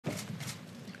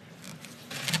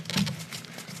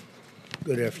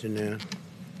Good afternoon.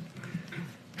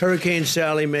 Hurricane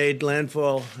Sally made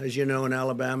landfall, as you know, in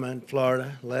Alabama and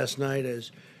Florida last night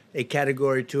as a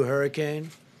Category 2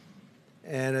 hurricane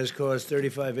and has caused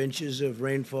 35 inches of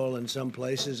rainfall in some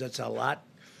places. That's a lot.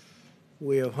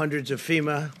 We have hundreds of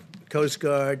FEMA, Coast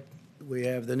Guard. We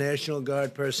have the National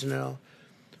Guard personnel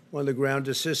on the ground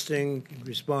assisting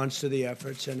response to the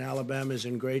efforts, and Alabama is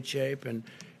in great shape. And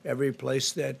every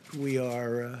place that we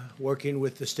are working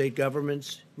with the state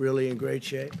governments, really in great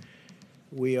shape.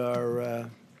 We are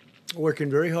working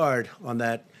very hard on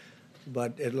that,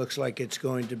 but it looks like it's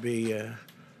going to be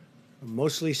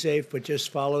mostly safe, but just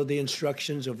follow the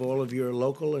instructions of all of your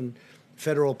local and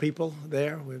federal people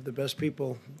there. We have the best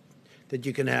people that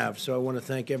you can have. So I want to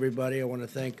thank everybody. I want to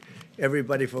thank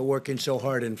everybody for working so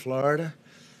hard in Florida.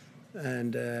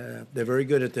 And they're very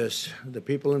good at this. The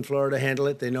people in Florida handle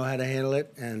it. They know how to handle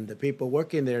it. And the people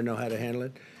working there know how to handle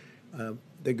it.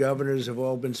 The governors have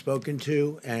all been spoken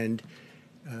to. And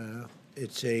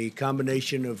it's a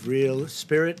combination of real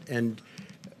spirit. And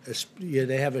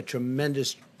they have a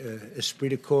tremendous esprit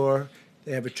de corps.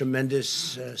 They have a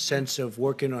tremendous sense of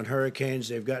working on hurricanes.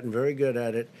 They've gotten very good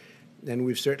at it. And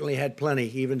we've certainly had plenty.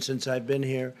 Even since I've been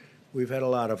here, we've had a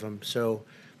lot of them. So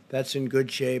that's in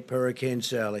good shape, Hurricane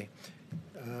Sally.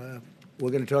 We're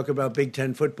going to talk about Big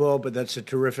Ten football, but that's a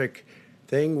terrific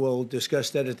thing. We'll discuss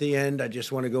that at the end. I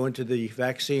just want to go into the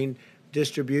vaccine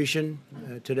distribution.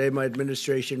 Today, my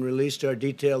administration released our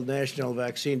detailed national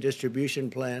vaccine distribution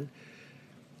plan,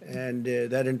 and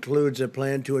that includes a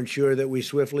plan to ensure that we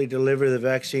swiftly deliver the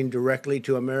vaccine directly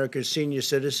to America's senior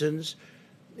citizens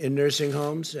in nursing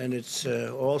homes, and it's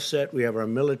all set. We have our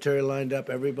military lined up.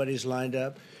 Everybody's lined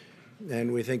up.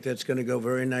 And we think that's going to go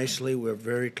very nicely. We're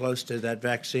very close to that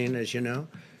vaccine, as you know,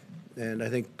 and I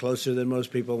think closer than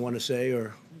most people want to say,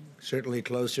 or certainly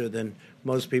closer than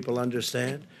most people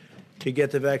understand. To get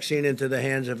the vaccine into the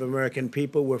hands of American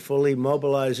people, we're fully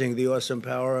mobilizing the awesome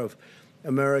power of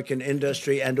American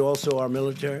industry and also our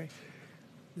military.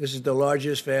 This is the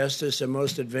largest, fastest, and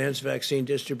most advanced vaccine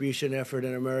distribution effort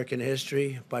in American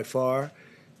history by far.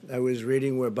 I was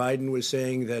reading where Biden was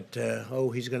saying that,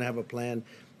 he's going to have a plan.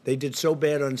 They did so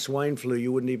bad on swine flu,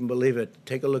 you wouldn't even believe it.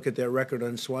 Take a look at their record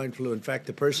on swine flu. In fact,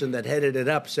 the person that headed it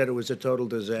up said it was a total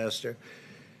disaster.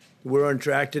 We're on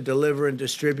track to deliver and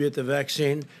distribute the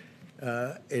vaccine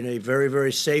in a very,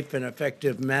 very safe and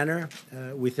effective manner.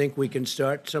 We think we can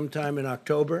start sometime in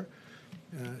October.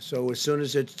 So as soon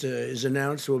as it is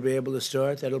announced, we'll be able to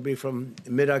start. That'll be from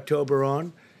mid-October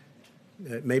on.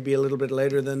 Maybe a little bit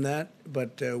later than that,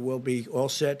 but we'll be all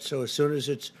set. So as soon as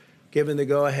it's given the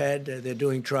go-ahead, they're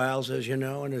doing trials, as you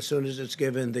know, and as soon as it's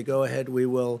given the go-ahead, we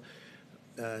will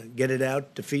get it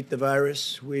out, defeat the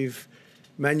virus. We've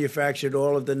manufactured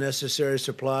all of the necessary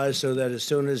supplies so that as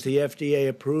soon as the FDA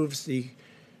approves the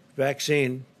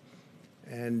vaccine,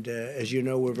 and as you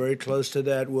know, we're very close to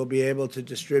that, we'll be able to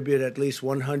distribute at least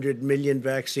 100 million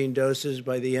vaccine doses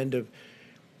by the end of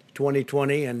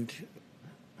 2020, and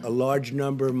a large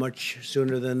number much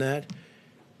sooner than that.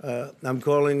 I'm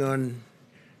calling on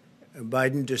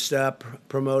Biden to stop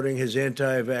promoting his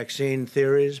anti-vaccine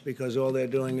theories because all they're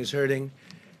doing is hurting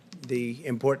the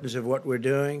importance of what we're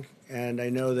doing. And I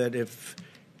know that if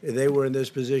they were in this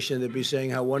position, they'd be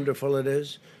saying how wonderful it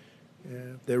is.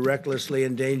 They're recklessly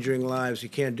endangering lives. You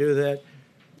can't do that.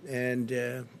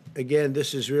 And again,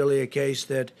 this is really a case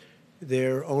that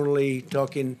they're only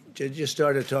talking, just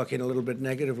started talking a little bit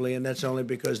negatively, and that's only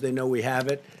because they know we have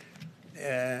it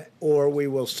or we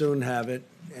will soon have it.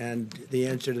 And the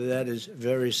answer to that is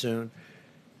very soon.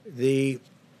 The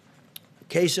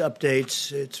case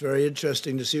updates, it's very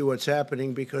interesting to see what's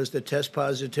happening because the test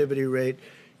positivity rate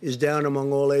is down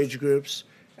among all age groups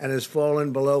and has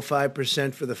fallen below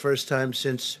 5% for the first time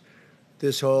since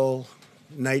this whole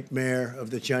nightmare of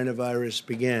the China virus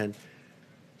began.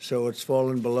 So it's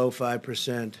fallen below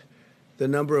 5%. The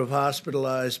number of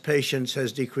hospitalized patients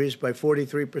has decreased by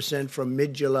 43% from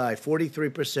mid-July,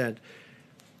 43%.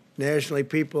 Nationally,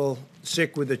 people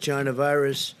sick with the China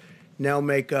virus now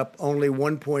make up only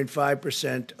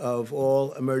 1.5% of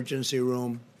all emergency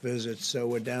room visits. So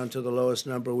we're down to the lowest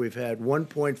number we've had.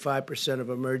 1.5% of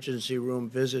emergency room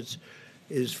visits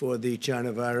is for the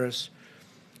China virus.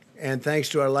 And thanks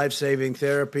to our life-saving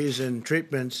therapies and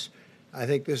treatments, I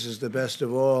think this is the best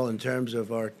of all in terms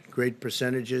of our great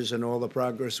percentages and all the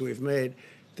progress we've made.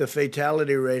 The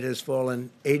fatality rate has fallen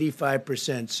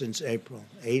 85% since April,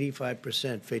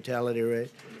 85% fatality rate.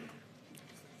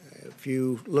 If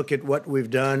you look at what we've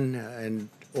done and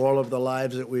all of the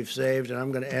lives that we've saved, and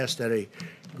I'm going to ask that a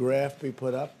graph be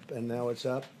put up, and now it's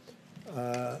up.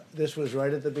 This was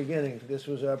right at the beginning. This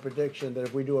was our prediction that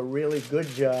if we do a really good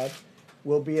job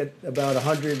we'll be at about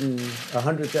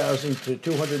 100,000 to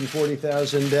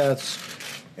 240,000 deaths,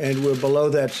 and we're below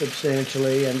that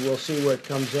substantially, and we'll see what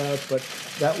comes out. But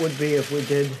that would be if we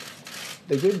did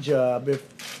the good job. If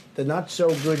the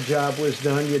not-so-good job was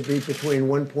done, you'd be between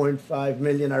 1.5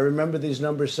 million. I remember these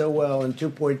numbers so well, and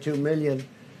 2.2 million.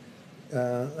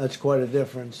 That's quite a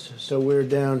difference. So we're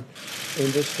down in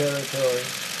this territory,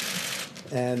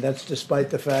 and that's despite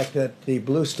the fact that the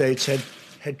blue states had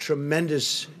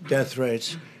tremendous death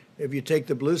rates. If you take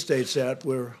the blue states out,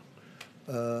 we're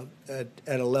at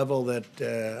a level that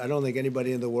I don't think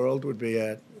anybody in the world would be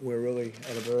at. We're really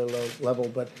at a very low level,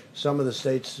 but some of the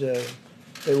states,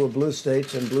 they were blue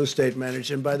states and blue state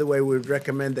managed. And by the way, we would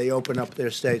recommend they open up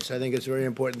their states. I think it's very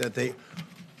important that they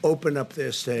open up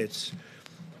their states,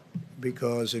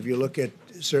 because if you look at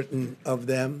certain of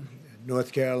them,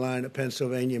 North Carolina,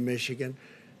 Pennsylvania, Michigan,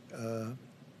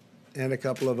 and a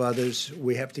couple of others,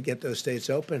 we have to get those states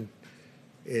open.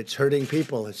 It's hurting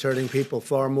people. It's hurting people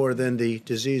far more than the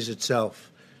disease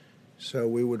itself. So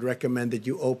we would recommend that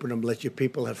you open them, let your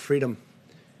people have freedom.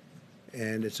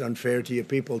 And it's unfair to your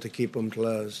people to keep them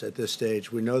closed at this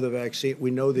stage. We know the vaccine. We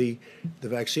know the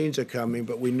vaccines are coming,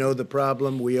 but we know the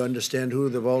problem. We understand who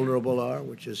the vulnerable are,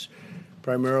 which is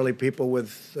primarily people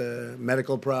with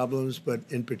medical problems, but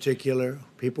in particular,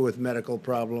 people with medical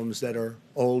problems that are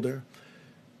older.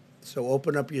 So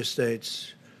open up your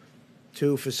states.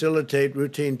 To facilitate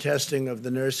routine testing of the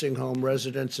nursing home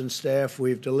residents and staff,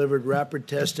 we've delivered rapid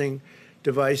testing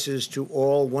devices to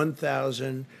all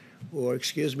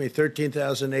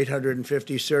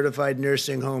 13,850 certified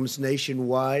nursing homes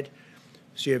nationwide.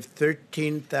 So you have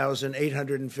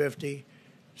 13,850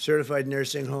 certified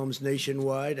nursing homes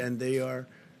nationwide, and they are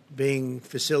being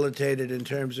facilitated in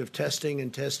terms of testing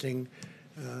and testing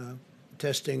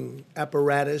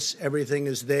apparatus. Everything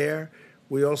is there.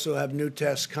 We also have new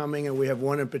tests coming, and we have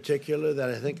one in particular that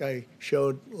I think I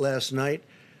showed last night,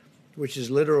 which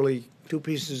is literally 2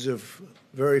 pieces of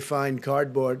very fine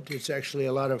cardboard. It's actually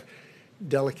a lot of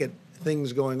delicate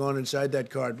things going on inside that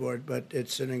cardboard, but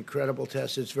it's an incredible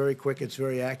test. It's very quick, it's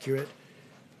very accurate,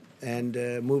 and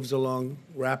moves along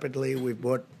rapidly. We've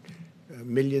bought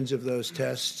millions of those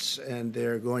tests, and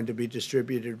they're going to be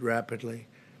distributed rapidly.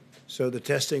 So the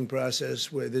testing process,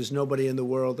 there's nobody in the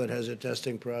world that has a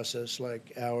testing process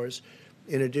like ours.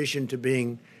 In addition to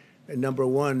being number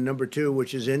one, number two,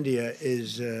 which is India,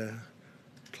 is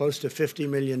close to 50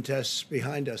 million tests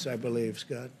behind us, I believe,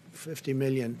 Scott. 50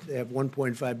 million. They have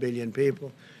 1.5 billion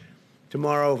people.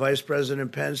 Tomorrow, Vice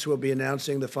President Pence will be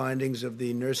announcing the findings of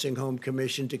the Nursing Home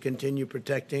Commission to continue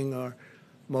protecting our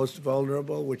most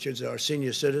vulnerable, which is our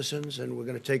senior citizens, and we're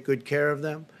going to take good care of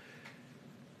them.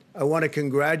 I want to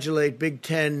congratulate Big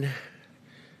Ten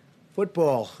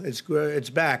football. It's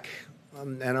back.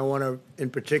 And I want to, in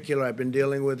particular, I've been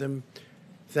dealing with him,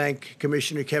 thank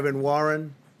Commissioner Kevin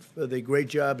Warren for the great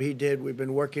job he did. We've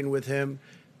been working with him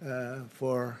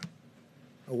for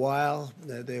a while.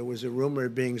 There was a rumor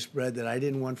being spread that I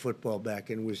didn't want football back,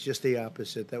 and it was just the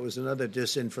opposite. That was another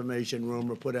disinformation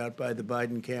rumor put out by the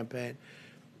Biden campaign,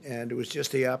 and it was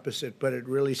just the opposite. But it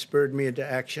really spurred me into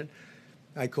action.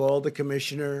 I called the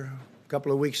commissioner a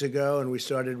couple of weeks ago, and we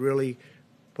started really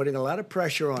putting a lot of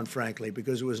pressure on, frankly,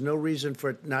 because there was no reason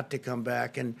for it not to come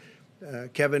back. And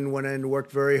Kevin went in and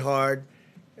worked very hard.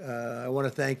 I want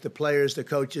to thank the players, the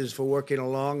coaches for working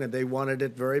along, and they wanted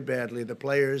it very badly. The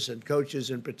players and coaches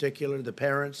in particular, the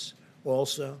parents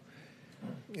also.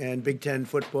 And Big Ten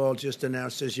football just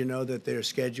announced, as you know, that they're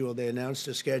scheduled. They announced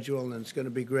a schedule, and it's going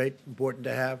to be great, important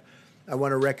to have. I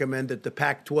want to recommend that the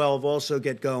Pac-12 also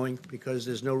get going, because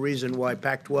there's no reason why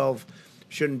Pac-12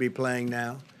 shouldn't be playing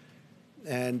now.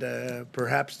 And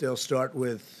perhaps they'll start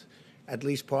with, at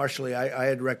least partially, I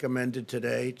had recommended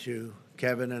today to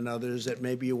Kevin and others that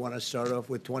maybe you want to start off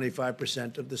with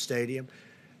 25% of the stadium,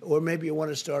 or maybe you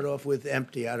want to start off with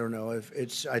empty. I don't know.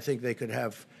 I think they could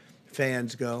have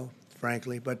fans go,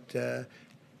 frankly, but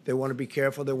they want to be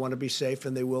careful. They want to be safe,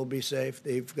 and they will be safe.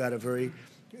 They've got a very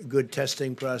good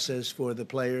testing process for the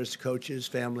players, coaches,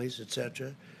 families,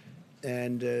 etc.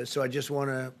 And so I just want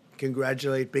to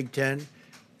congratulate Big Ten.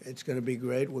 It's going to be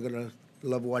great. We're going to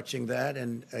love watching that.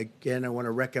 And again, I want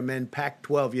to recommend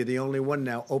Pac-12. You're the only one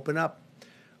now. Open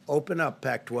up,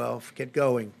 Pac-12. Get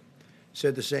going.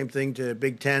 Said the same thing to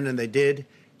Big Ten, and they did.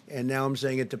 And now I'm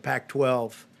saying it to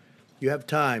Pac-12. You have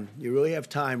time. You really have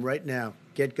time right now.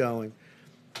 Get going.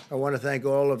 I want to thank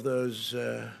all of those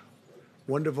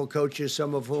wonderful coaches,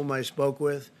 some of whom I spoke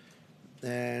with,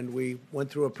 and we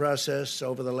went through a process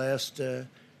over the last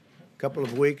couple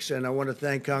of weeks. And I want to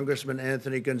thank Congressman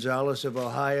Anthony Gonzalez of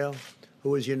Ohio,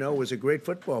 who, as you know, was a great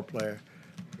football player.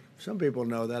 Some people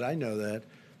know that. I know that.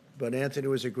 but Anthony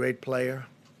was a great player,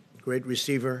 great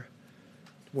receiver,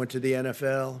 went to the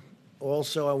NFL.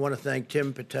 Also, I want to thank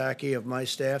Tim Pataki of my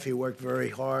staff. He worked very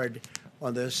hard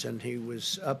on this, and he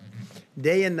was up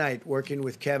day and night working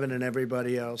with Kevin and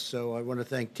everybody else. So I want to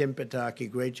thank Tim Pataki.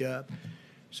 Great job.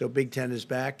 So Big Ten is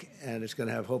back, and it's going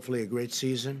to have hopefully a great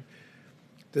season.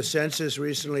 The census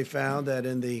recently found that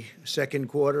in the second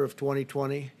quarter of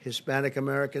 2020, Hispanic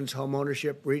Americans' home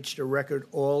ownership reached a record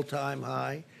all-time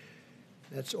high.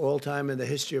 That's all-time in the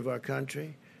history of our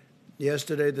country.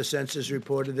 Yesterday, the census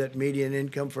reported that median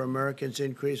income for Americans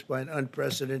increased by an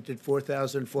unprecedented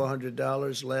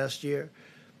 $4,400 last year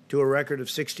to a record of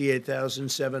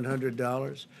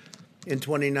 $68,700. In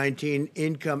 2019,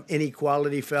 income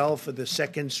inequality fell for the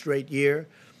second straight year.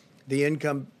 The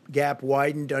income gap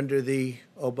widened under the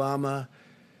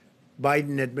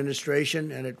Obama-Biden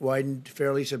administration, and it widened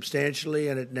fairly substantially,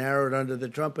 and it narrowed under the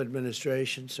Trump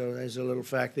administration. So there's a little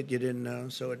fact that you didn't know.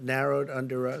 So it narrowed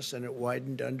under us, and it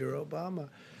widened under Obama.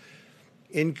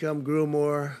 Income grew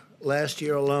more last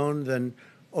year alone than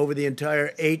over the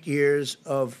entire 8 years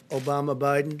of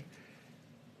Obama-Biden,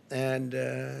 and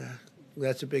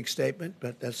that's a big statement,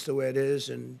 but that's the way it is.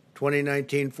 In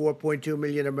 2019, 4.2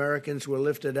 million Americans were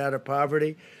lifted out of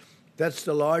poverty. That's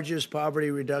the largest poverty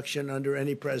reduction under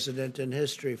any president in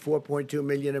history. 4.2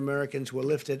 million Americans were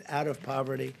lifted out of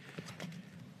poverty.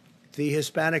 The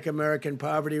Hispanic American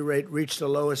poverty rate reached the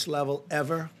lowest level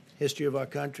ever, history of our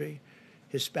country.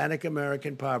 Hispanic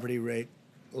American poverty rate,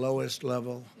 lowest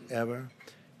level ever.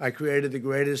 I created the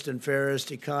greatest and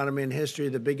fairest economy in history.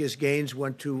 The biggest gains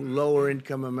went to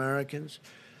lower-income Americans.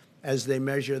 As they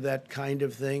measure that kind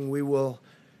of thing, we will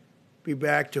be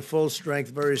back to full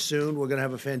strength very soon. We're going to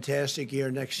have a fantastic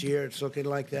year next year. It's looking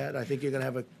like that. I think you're going to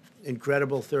have an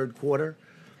incredible third quarter.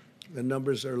 The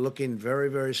numbers are looking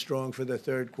very, very strong for the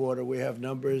third quarter. We have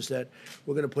numbers that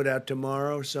we're going to put out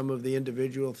tomorrow, some of the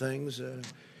individual things.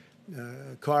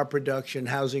 Car production,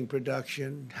 housing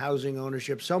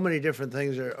ownership. So many different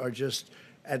things are just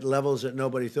at levels that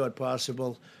nobody thought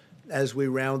possible as we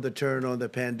round the turn on the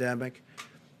pandemic.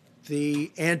 The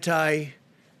anti-police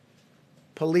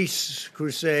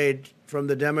crusade from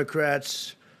the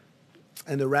Democrats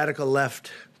and the radical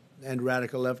left, and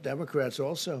radical left Democrats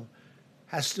also,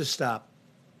 has to stop.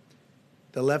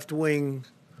 The left-wing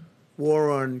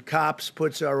war on cops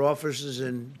puts our officers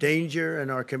in danger and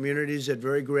our communities at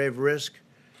very grave risk.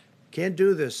 Can't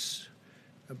do this.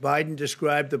 Biden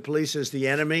described the police as the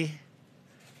enemy.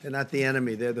 They're not the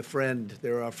enemy. They're the friend.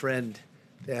 They're our friend.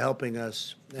 They're helping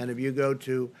us. And if you go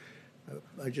to,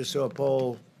 I just saw a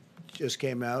poll just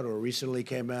came out or recently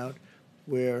came out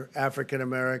where African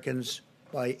Americans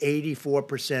by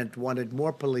 84% wanted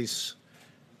more police.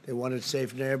 They wanted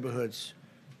safe neighborhoods.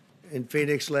 In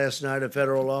Phoenix last night, a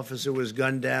federal officer was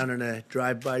gunned down in a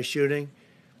drive-by shooting.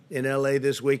 In L.A.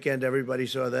 this weekend, everybody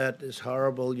saw that. This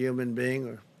horrible human being,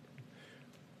 or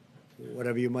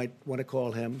whatever you might want to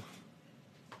call him,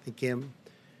 I think him.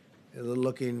 They're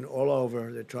looking all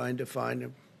over. They're trying to find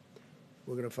him.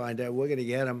 We're going to find out. We're going to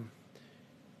get him.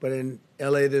 But in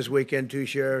L.A. this weekend, 2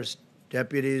 sheriff's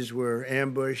deputies were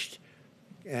ambushed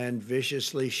and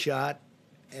viciously shot,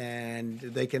 and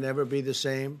they can never be the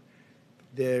same.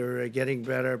 They're getting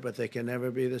better, but they can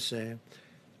never be the same.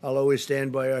 I'll always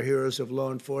stand by our heroes of law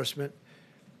enforcement,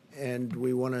 and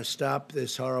we want to stop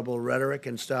this horrible rhetoric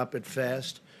and stop it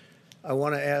fast. I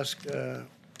want to ask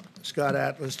Scott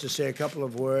Atlas to say a couple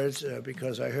of words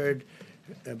because I heard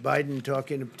Biden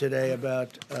talking today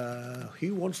about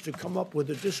he wants to come up with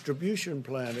a distribution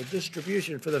plan, a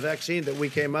distribution for the vaccine that we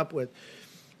came up with.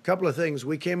 A couple of things.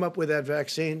 We came up with that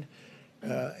vaccine.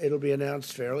 It'll be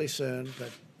announced fairly soon, but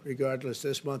regardless,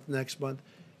 this month, next month,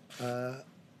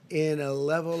 in a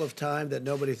level of time that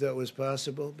nobody thought was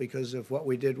possible because of what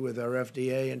we did with our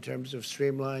FDA in terms of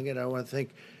streamlining it. I want to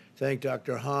thank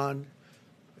Dr. Hahn.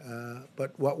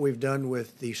 But what we've done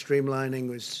with the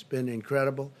streamlining has been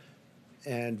incredible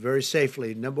and very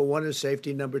safely. Number one is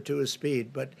safety. Number two is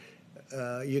speed. But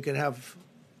you can have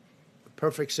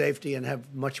perfect safety and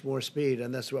have much more speed,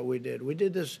 and that's what we did. We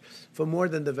did this for more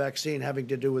than the vaccine having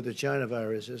to do with the China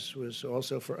virus. This was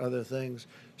also for other things.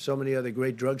 So many other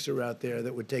great drugs are out there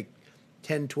that would take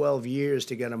 10, 12 years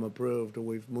to get them approved, and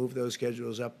we've moved those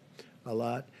schedules up a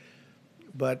lot.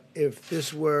 But if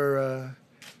this were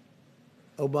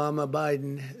Obama,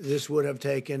 Biden, this would have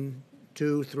taken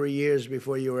 2-3 years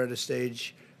before you were at a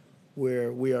stage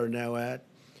where we are now at.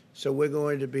 So we're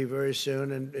going to be very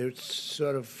soon, and it's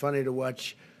sort of funny to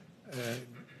watch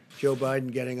Joe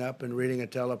Biden getting up and reading a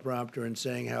teleprompter and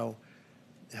saying how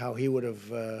he would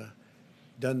have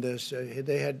done this.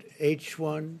 They had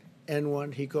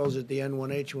H1N1. He calls it the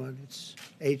N1H1. It's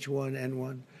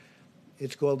H1N1.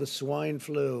 It's called the swine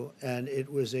flu, and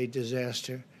it was a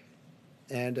disaster.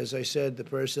 And as I said, the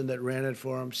person that ran it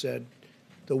for him said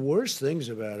the worst things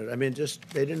about it. I mean, just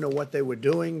they didn't know what they were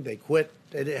doing. They quit.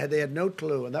 They had no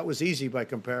clue, and that was easy by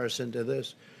comparison to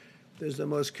this. There's the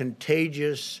most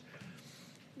contagious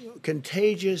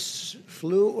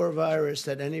flu or virus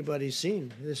that anybody's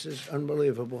seen. This is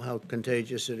unbelievable how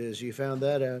contagious it is. You found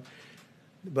that out.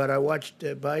 But I watched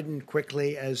Biden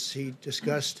quickly as he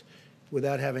discussed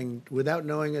without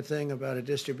knowing a thing about a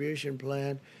distribution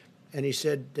plan. And he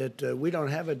said that we don't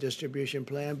have a distribution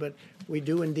plan, but we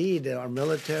do indeed. Our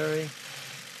military,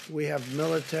 we have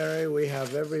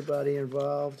everybody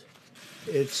involved.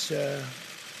 It's a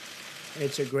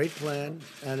great plan,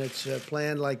 and it's a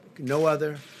plan like no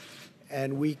other.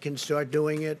 And we can start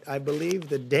doing it, I believe,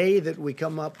 the day that we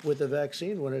come up with the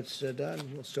vaccine, when it's done.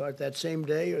 We'll start that same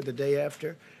day or the day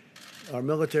after. Our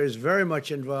military is very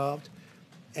much involved,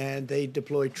 and they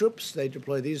deploy troops.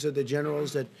 These are the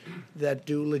generals that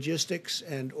do logistics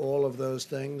and all of those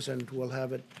things, and we'll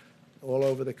have it all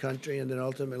over the country. And then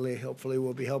ultimately, hopefully,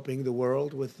 we'll be helping the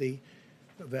world with the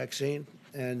vaccine,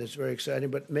 and it's very exciting.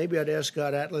 But maybe I'd ask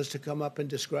Scott Atlas to come up and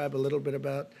describe a little bit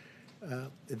about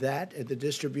the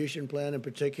distribution plan in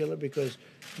particular, because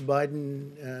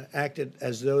Biden acted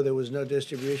as though there was no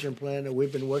distribution plan, and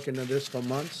we've been working on this for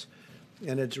months,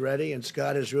 and it's ready, and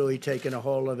Scott has really taken a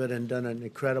hold of it and done an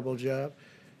incredible job.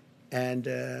 And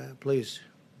please,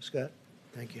 Scott,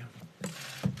 thank you.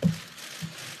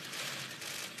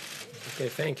 Okay,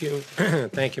 thank you.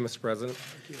 Thank you, Mr. President.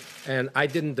 Thank you. And I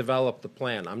didn't develop the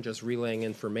plan. I'm just relaying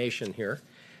information here.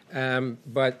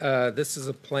 But this is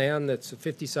a plan that's a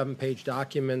 57-page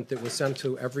document that was sent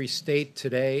to every state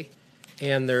today.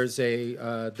 And there's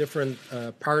a different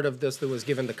part of this that was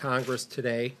given to Congress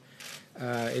today.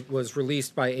 It was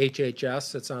released by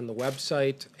HHS. It's on the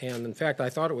website. And in fact, I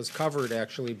thought it was covered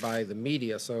actually by the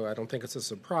media, so I don't think it's a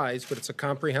surprise. But it's a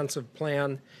comprehensive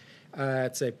plan.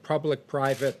 It's a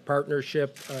public-private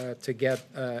partnership to get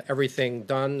everything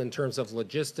done in terms of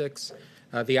logistics.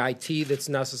 The IT that's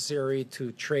necessary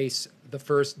to trace the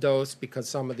first dose, because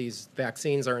some of these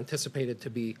vaccines are anticipated to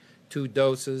be 2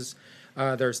 doses.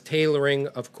 There's tailoring,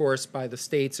 of course, by the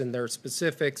states and their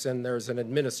specifics, and there's an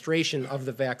administration of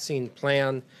the vaccine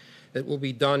plan that will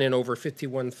be done in over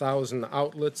 51,000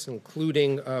 outlets,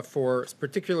 including for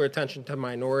particular attention to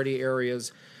minority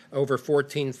areas, over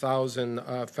 14,000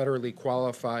 federally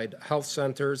qualified health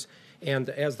centers. And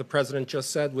as the President just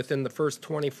said, within the first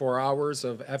 24 hours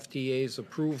of FDA's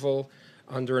approval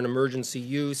under an emergency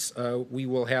use, we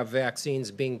will have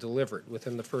vaccines being delivered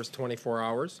within the first 24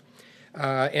 hours.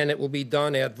 And it will be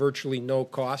done at virtually no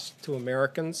cost to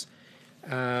Americans.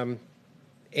 And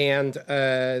in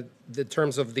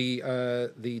terms of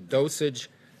the dosage,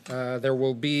 there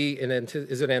will be,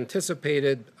 is it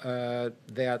anticipated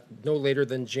that no later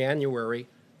than January,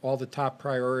 all the top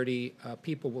priority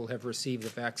people will have received the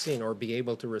vaccine or be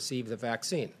able to receive the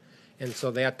vaccine. And so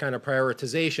that kind of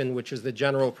prioritization, which is the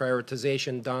general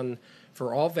prioritization done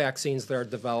for all vaccines that are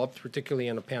developed, particularly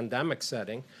in a pandemic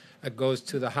setting, goes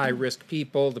to the high-risk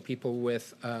people, the people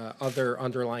with other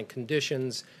underlying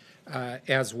conditions,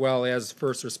 as well as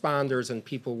first responders and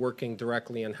people working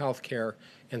directly in healthcare.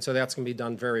 And so that's going to be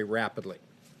done very rapidly.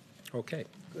 Okay.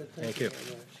 Good, thank you.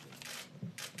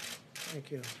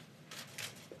 Thank you.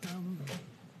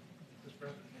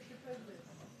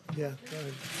 Yeah, go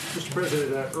ahead. Mr.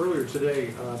 President, earlier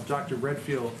today, Dr.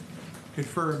 Redfield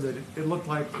confirmed that it looked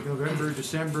like November,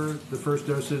 December, the first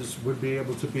doses would be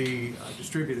able to be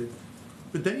distributed.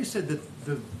 But then he said that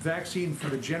the vaccine for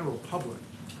the general public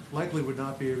likely would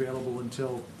not be available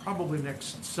until probably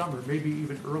next summer, maybe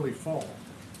even early fall.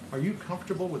 Are you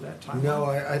comfortable with that timeline? No,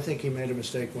 I think he made a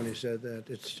mistake when he said that.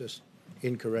 It's just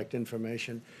incorrect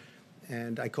information.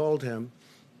 And I called him,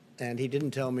 and he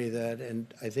didn't tell me that,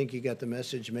 and I think he got the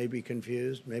message maybe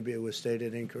confused. Maybe it was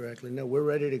stated incorrectly. No, we're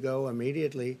ready to go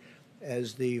immediately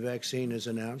as the vaccine is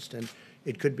announced, and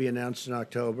it could be announced in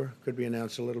October, could be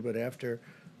announced a little bit after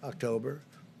October.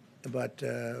 But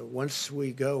once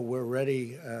we go, we're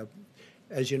ready.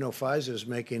 As you know, Pfizer's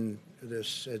making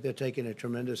this, they're taking a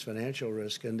tremendous financial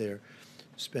risk, and they're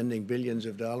spending billions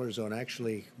of dollars on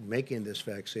actually making this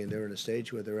vaccine. They're in a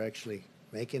stage where they're actually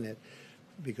making it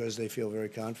because they feel very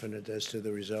confident as to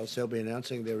the results. They'll be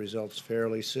announcing their results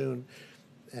fairly soon.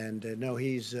 And no,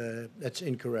 that's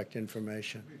incorrect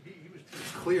information. He was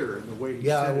pretty clear in the way he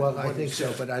said it. Yeah, well, I think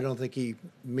so, but I don't think he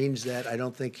means that. I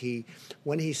don't think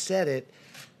when he said it,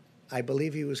 I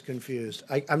believe he was confused.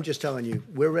 I'm just telling you,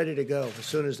 we're ready to go as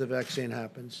soon as the vaccine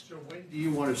happens. So when do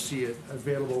you want to see it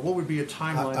available? What would be a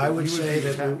timeline I would that you say would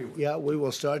be happy that with? we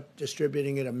will start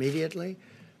distributing it immediately.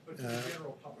 To the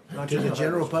general public. Not To just the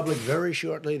general highways. public very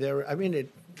shortly.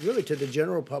 Really to the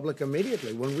general public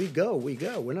immediately. When we go, we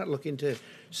go. We're not looking to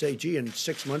say, gee, in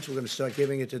 6 months we're going to start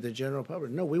giving it to the general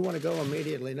public. No, we want to go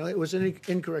immediately. No, it was an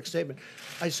incorrect statement.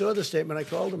 I saw the statement. I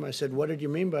called him. I said, what did you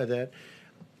mean by that?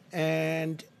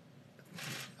 And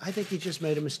I think he just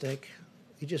made a mistake.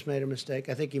 He just made a mistake.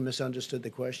 I think he misunderstood the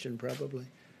question, probably.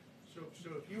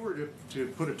 So if you were to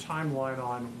put a timeline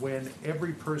on when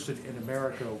every person in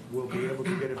America will be able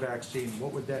to get a vaccine,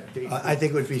 what would that date be? I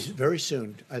think it would be very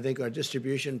soon. I think our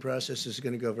distribution process is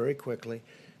going to go very quickly.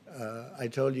 I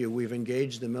told you we've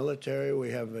engaged the military.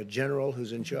 We have a general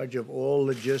who's in charge of all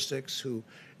logistics who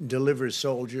delivers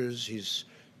soldiers. He's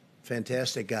a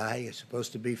fantastic guy. He's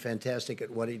supposed to be fantastic at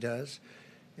what he does.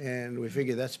 And we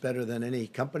figure that's better than any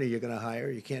company you're going to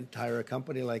hire. You can't hire a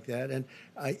company like that. And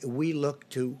we look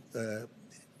to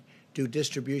do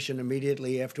distribution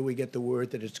immediately after we get the word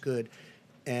that it's good.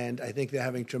 And I think they're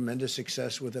having tremendous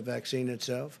success with the vaccine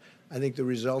itself. I think the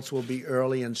results will be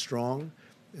early and strong.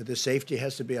 The safety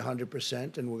has to be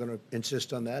 100%, and we're going to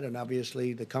insist on that. And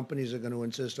obviously, the companies are going to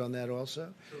insist on that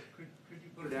also. So could you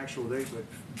put an actual date, like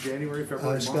January,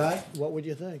 February, March? Scott, what would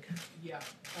you think? Yeah,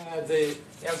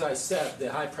 as I said,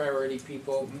 the high priority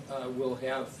people will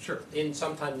have Sure. in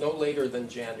sometime no later than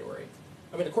January.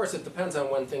 I mean, of course, it depends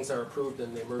on when things are approved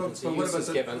and the emergency But what use about is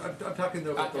the, given. I'm talking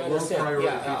about the I low understand. priority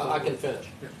Yeah, people. I can finish.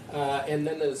 And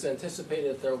then it's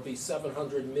anticipated there will be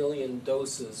 700 million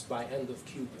doses by end of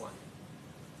Q1.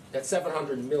 That's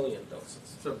 700 million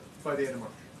doses. So by the end of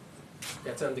March.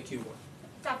 That's end of Q1.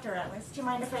 Dr. Atlas, do you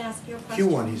mind if I ask you a question?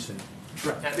 Q1, he said.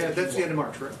 Right, yeah, that's the end of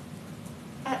March, right?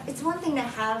 It's one thing to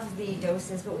have the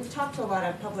doses, but we've talked to a lot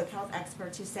of public health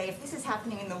experts who say if this is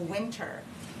happening in the winter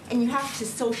and you have to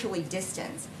socially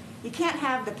distance, you can't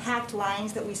have the packed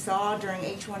lines that we saw during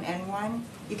H1N1.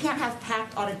 You can't have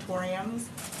packed auditoriums.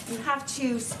 You have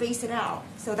to space it out.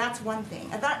 So that's one thing.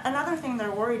 Another thing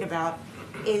they're worried about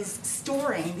is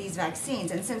storing these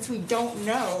vaccines. And since we don't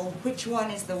know which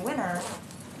one is the winner,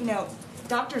 you know,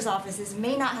 doctors' offices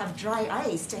may not have dry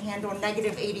ice to handle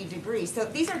negative 80 degrees. So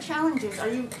these are challenges. Are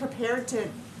you prepared to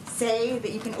say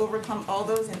that you can overcome all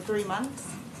those in 3 months?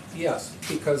 Yes,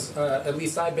 because at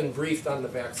least I've been briefed on the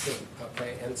vaccine,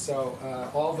 okay? And so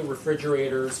all the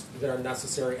refrigerators that are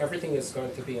necessary, everything is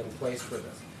going to be in place for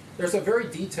this. There's a very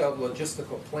detailed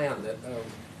logistical plan that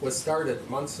was started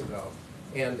months ago.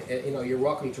 And you know, you're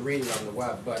welcome to read it on the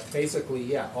web, but basically,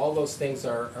 yeah, all those things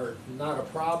are not a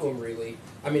problem really.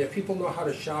 I mean, if people know how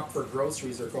to shop for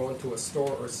groceries or go into a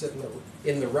store or sit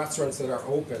in the restaurants that are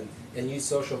open and use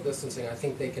social distancing, I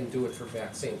think they can do it for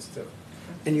vaccines too.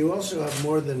 And you also have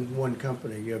more than one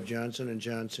company. You have Johnson &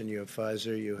 Johnson, you have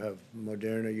Pfizer, you have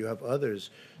Moderna, you have others.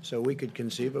 So we could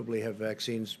conceivably have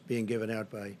vaccines being given out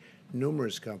by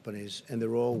numerous companies, and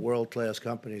they're all world-class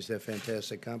companies. They're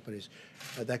fantastic companies.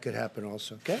 That could happen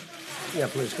also. Okay? Yeah,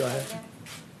 please go ahead.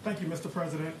 Thank you, Mr.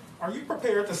 President. Are you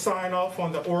prepared to sign off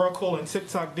on the Oracle and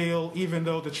TikTok deal even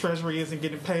though the Treasury isn't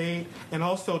getting paid? And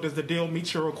also, does the deal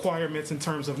meet your requirements in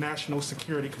terms of national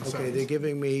security concerns? Okay, they're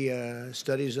giving me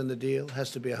studies on the deal.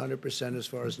 Has to be 100% as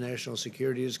far as national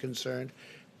security is concerned.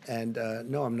 And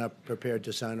no, I'm not prepared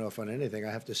to sign off on anything.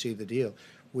 I have to see the deal.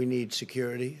 We need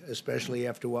security, especially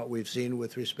after what we've seen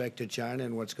with respect to China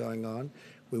and what's going on.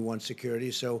 We want security.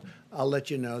 So I'll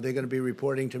let you know. They're going to be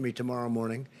reporting to me tomorrow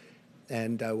morning,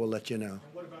 and I will let you know.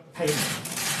 What about the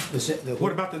payment?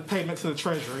 What about the payment to the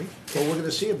Treasury? Well, we're going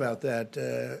to see about that.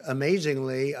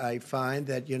 Amazingly, I find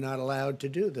that you're not allowed to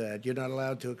do that. You're not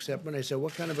allowed to accept money. I said,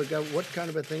 what kind of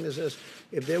a thing is this?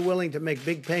 If they're willing to make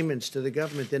big payments to the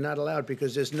government, they're not allowed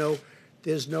because there's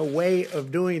no way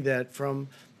of doing that from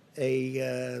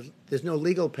there's no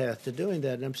legal path to doing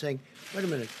that. And I'm saying, wait a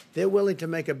minute, they're willing to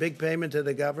make a big payment to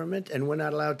the government and we're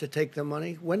not allowed to take the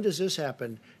money? When does this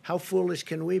happen? How foolish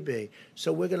can we be?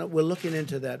 So we're looking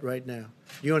into that right now.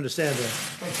 You understand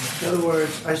that? In other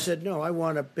words, I said, no, I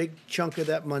want a big chunk of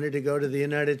that money to go to the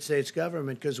United States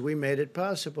government because we made it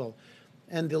possible.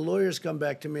 And the lawyers come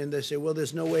back to me and they say, well,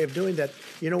 there's no way of doing that.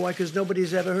 You know why? Because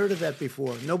nobody's ever heard of that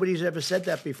before. Nobody's ever said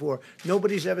that before.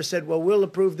 Nobody's ever said, well, we'll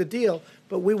approve the deal,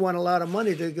 but we want a lot of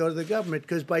money to go to the government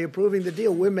because by approving the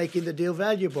deal, we're making the deal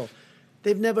valuable.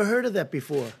 They've never heard of that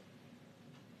before.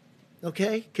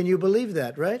 Okay? Can you believe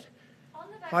that, right?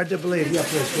 Hard to believe. Yeah,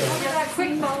 please go ahead. Yeah, a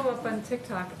quick follow-up on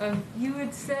TikTok. You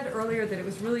had said earlier that it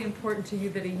was really important to you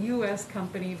that a U.S.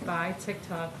 company buy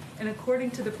TikTok, and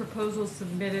according to the proposal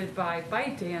submitted by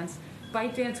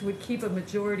ByteDance would keep a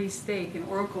majority stake, and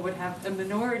Oracle would have a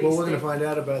minority stake. Well, we're going to find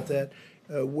out about that.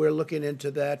 We're looking into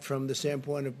that from the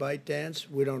standpoint of ByteDance.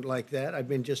 We don't like that. I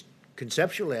mean, just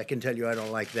conceptually, I can tell you I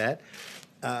don't like that.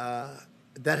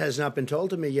 That has not been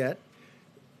told to me yet.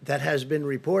 That has been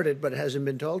reported, but it hasn't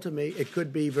been told to me. It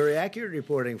could be very accurate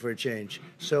reporting for a change.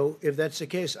 So if that's the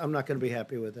case, I'm not going to be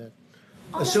happy with that.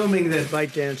 Assuming that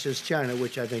ByteDance is China,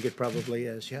 which I think it probably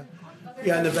is, yeah?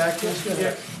 Yeah, in the back, please, go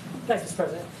ahead. Thanks, Mr.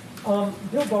 President.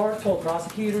 Bill Barr told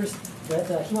prosecutors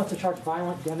that he wants to charge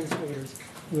violent demonstrators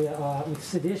with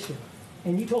sedition.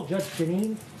 And you told Judge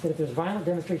Janine that if there's violent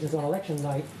demonstrations on election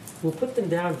night, we'll put them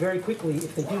down very quickly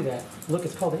if they do that. Look,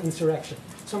 it's called an insurrection.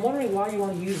 So I'm wondering why you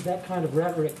want to use that kind of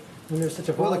rhetoric when there's such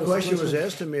a Well, volatile the question was situation.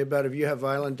 asked to me about if you have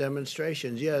violent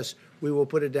demonstrations. Yes, we will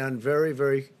put it down very,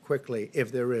 very quickly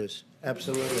if there is.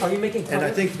 Absolutely. Are you making And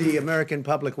I plans? think the American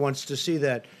public wants to see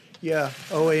that. Yeah,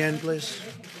 OAN, please.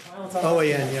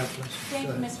 OAN, yeah, please. Thank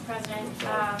you, Mr. President.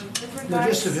 With No,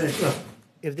 just regards, to finish, look,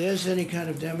 if there's any kind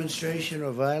of demonstration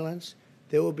or violence,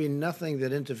 there will be nothing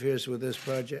that interferes with this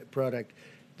product,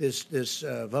 this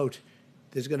vote.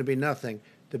 There's going to be nothing.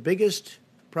 The biggest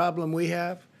problem we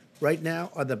have right now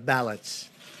are the ballots.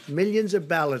 Millions of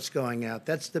ballots going out.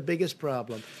 That's the biggest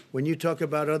problem. When you talk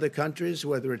about other countries,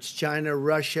 whether it's China,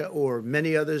 Russia, or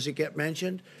many others that get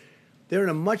mentioned, they're in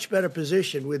a much better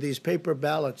position with these paper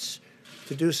ballots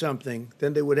to do something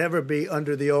than they would ever be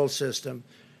under the old system.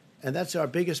 And that's our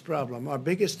biggest problem. Our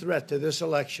biggest threat to this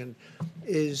election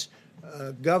is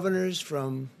governors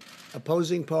from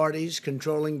opposing parties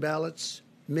controlling ballots,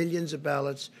 millions of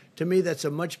ballots. To me, that's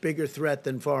a much bigger threat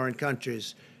than foreign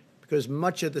countries, because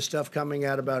much of the stuff coming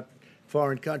out about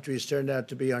foreign countries turned out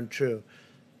to be untrue.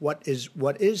 What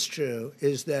is true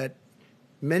is that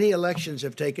many elections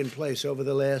have taken place over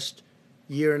the last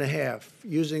year and a half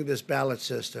using this ballot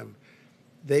system.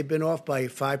 They've been off by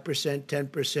 5%, 10%,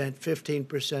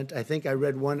 15%. I think I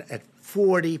read one at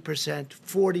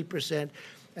 40%.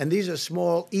 And these are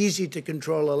small, easy to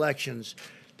control elections.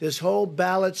 This whole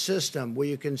ballot system where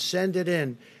you can send it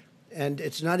in and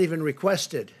it's not even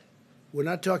requested. We're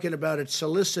not talking about it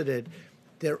solicited.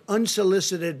 They're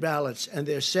unsolicited ballots and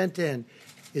they're sent in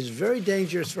is very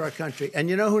dangerous for our country. And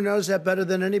you know who knows that better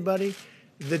than anybody?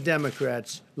 The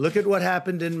Democrats. Look at what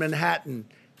happened in Manhattan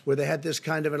where they had this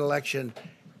kind of an election.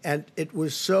 And it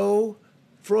was so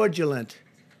fraudulent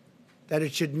that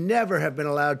it should never have been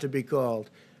allowed to be called.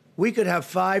 We could have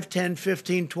 5, 10,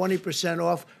 15, 20%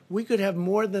 off. We could have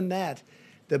more than that.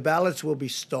 The ballots will be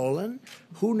stolen.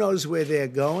 Who knows where they're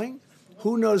going?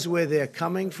 Who knows where they're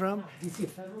coming from?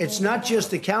 It's not just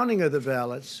the counting of the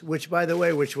ballots, which, by the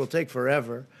way, which will take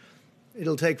forever.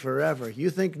 It'll take forever.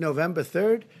 You think November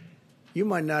 3rd? You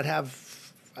might not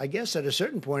have, I guess at a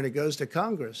certain point it goes to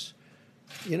Congress.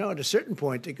 You know, at a certain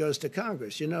point it goes to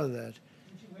Congress. You know that.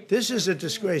 This is a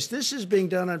disgrace. This is being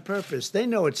done on purpose. They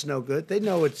know it's no good. They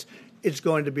know it's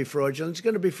going to be fraudulent. It's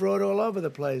going to be fraud all over the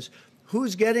place.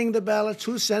 Who's getting the ballots?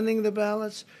 Who's sending the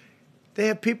ballots? They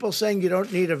have people saying you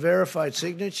don't need a verified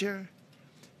signature.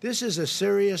 This is a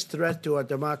serious threat to our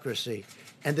democracy.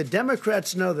 And the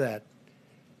Democrats know that.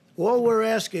 All we're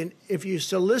asking, if you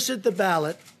solicit the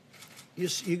ballot,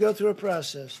 you go through a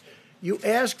process. You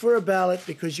ask for a ballot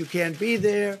because you can't be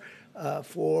there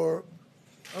for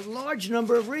a large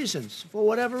number of reasons. For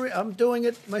whatever I'm doing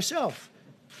it myself.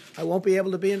 I won't be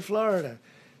able to be in Florida.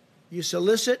 You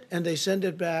solicit and they send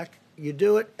it back. You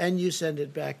do it and you send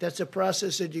it back. That's a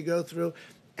process that you go through,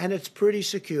 and it's pretty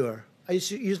secure. I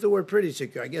use the word pretty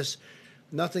secure. I guess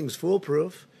nothing's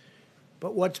foolproof.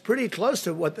 But what's pretty close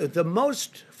to what the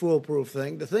most foolproof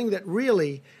thing, the thing that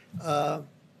really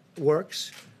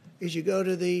works, is you go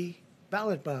to the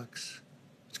ballot box.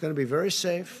 It's going to be very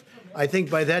safe. I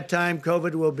think by that time,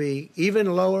 COVID will be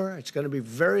even lower. It's going to be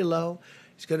very low.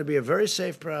 It's going to be a very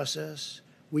safe process.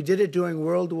 We did it during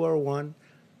World War I.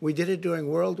 We did it during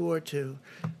World War II.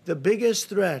 The biggest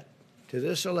threat to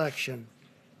this election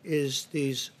is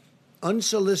these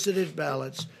unsolicited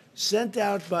ballots sent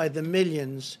out by the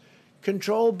millions,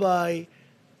 controlled by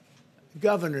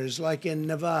governors like in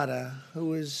Nevada,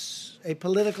 who is a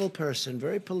political person,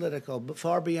 very political, but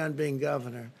far beyond being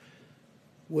governor,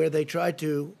 where they tried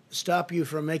to stop you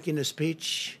from making a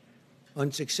speech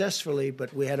unsuccessfully,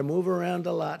 but we had to move around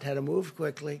a lot, had to move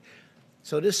quickly.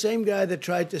 So this same guy that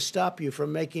tried to stop you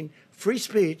from making free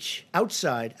speech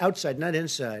outside, not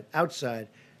inside, outside.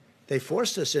 They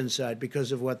forced us inside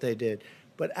because of what they did.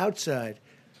 But outside,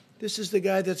 this is the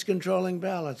guy that's controlling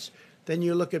ballots. Then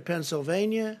you look at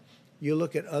Pennsylvania, you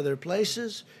look at other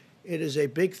places, it is a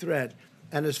big threat.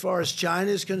 And as far as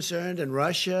China is concerned, and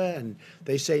Russia, and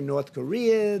they say North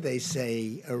Korea, they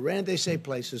say Iran, they say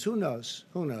places, who knows?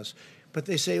 But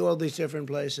they say all these different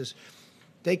places.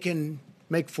 They can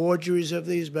make forgeries of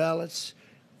these ballots.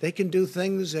 They can do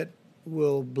things that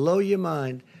will blow your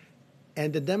mind.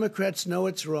 And the Democrats know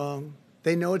it's wrong.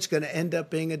 They know it's going to end up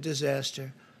being a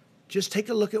disaster. Just take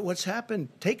a look at what's happened.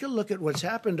 Take a look at what's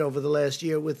happened over the last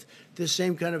year with this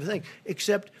same kind of thing,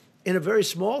 except in a very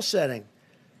small setting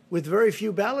with very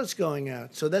few ballots going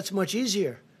out. So that's much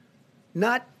easier.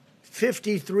 Not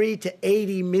 53 to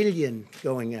 80 million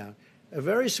going out. A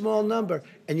very small number.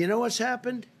 And you know what's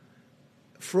happened?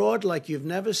 Fraud like you've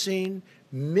never seen,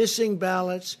 missing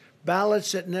ballots,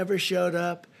 ballots that never showed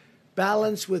up,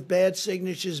 ballots with bad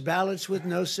signatures, ballots with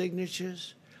no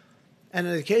signatures. And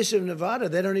in the case of Nevada,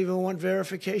 they don't even want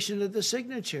verification of the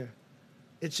signature.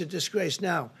 It's a disgrace.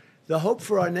 Now, the hope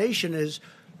for our nation is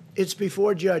it's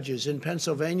before judges. In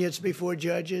Pennsylvania, it's before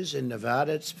judges. In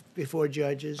Nevada, it's before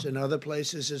judges. In other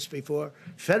places, it's before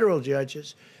federal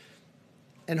judges.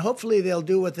 And hopefully they'll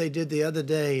do what they did the other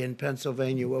day in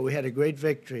Pennsylvania, where we had a great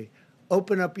victory.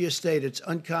 Open up your state. It's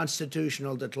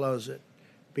unconstitutional to close it,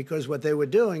 because what they were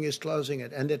doing is closing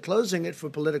it. And they're closing it for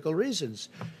political reasons.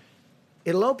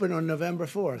 It'll open on November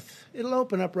 4th. It'll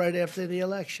open up right after the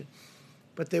election.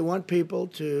 But they want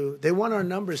they want our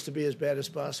numbers to be as bad as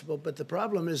possible. But the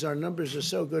problem is our numbers are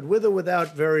so good, with or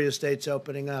without various states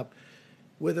opening up,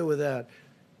 with or without.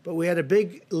 But we had a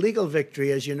big legal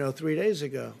victory, as you know, 3 days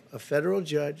ago. A federal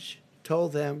judge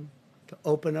told them to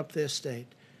open up their state.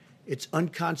 It's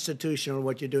unconstitutional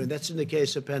what you're doing. That's in the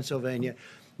case of Pennsylvania.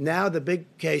 Now the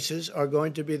big cases are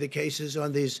going to be the cases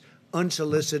on these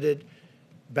unsolicited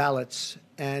ballots,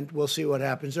 and we'll see what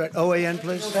happens. All right, OAN,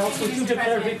 please. Mr.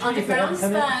 President, on the grounds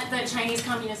that the Chinese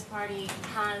Communist Party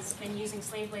has been using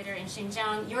slave labor in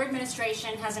Xinjiang, your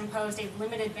administration has imposed a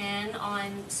limited ban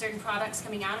on certain products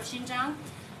coming out of Xinjiang,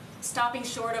 stopping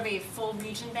short of a full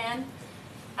region ban.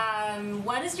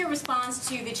 What is your response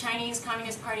to the Chinese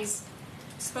Communist Party's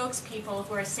spokespeople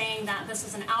who are saying that this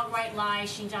is an outright lie,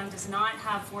 Xinjiang does not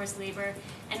have forced labor?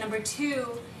 And number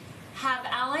two, have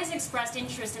allies expressed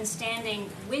interest in standing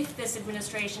with this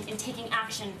administration in taking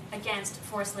action against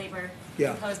forced labor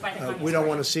imposed by the Communist we don't Party?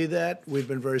 want to see that. We've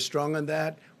been very strong on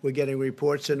that. We're getting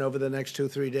reports in over the next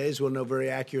 2-3 days. We'll know very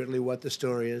accurately what the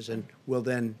story is, and we'll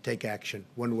then take action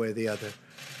one way or the other.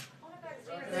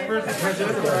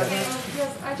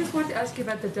 Yes, I just wanted to ask you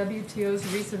about the WTO's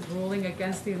recent ruling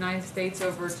against the United States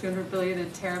over $200 billion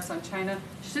in tariffs on China.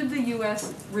 Should the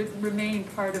U.S. remain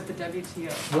part of the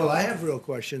WTO? Well, I have real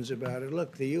questions about it.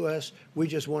 Look, the U.S., we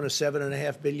just won a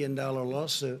 $7.5 billion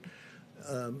lawsuit,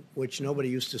 which nobody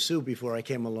used to sue before I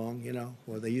came along, you know.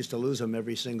 Well, they used to lose them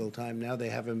every single time. Now they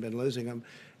haven't been losing them.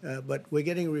 But we're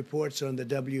getting reports on the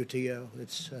WTO.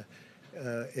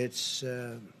 It's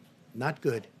not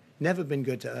good. Never been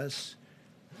good to us.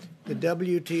 The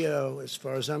WTO, as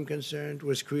far as I'm concerned,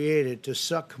 was created to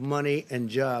suck money and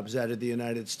jobs out of the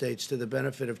United States to the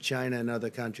benefit of China and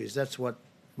other countries. That's what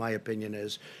my opinion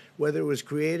is. Whether it was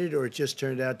created or it just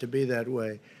turned out to be that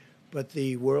way. But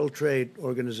the World Trade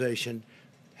Organization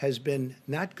has been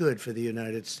not good for the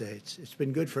United States. It's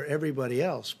been good for everybody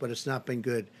else, but it's not been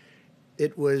good.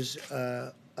 It was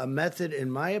a method,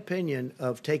 in my opinion,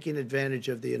 of taking advantage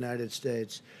of the United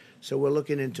States. So we're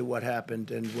looking into what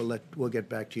happened, and we'll get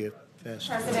back to you fast.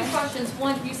 President, two questions.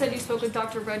 One, you said you spoke with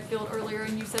Dr. Redfield earlier,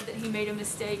 and you said that he made a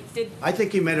mistake. I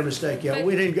think he made a mistake. Yeah, I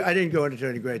didn't go into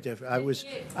any great depth. I was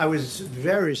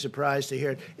very surprised to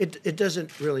hear it. It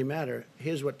doesn't really matter.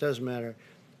 Here's what does matter: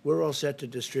 we're all set to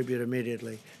distribute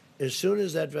immediately. As soon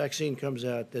as that vaccine comes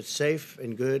out that's safe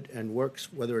and good and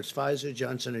works, whether it's Pfizer,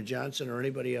 Johnson & Johnson, or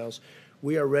anybody else,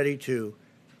 we are ready to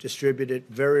distribute it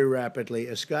very rapidly,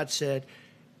 as Scott said.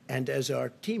 And as our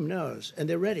team knows, and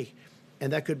they're ready,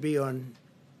 and that could be in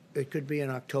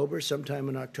October, sometime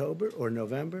in October or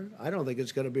November. I don't think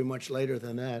it's going to be much later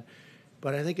than that,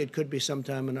 but I think it could be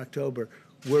sometime in October.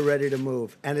 We're ready to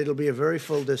move, and it'll be a very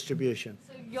full distribution.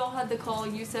 So y'all had the call.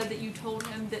 You said that you told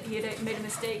him that he had made a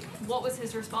mistake. What was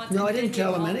his response? No, I didn't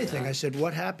tell him anything. I said,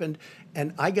 what happened?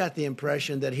 And I got the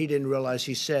impression that he didn't realize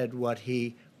he said what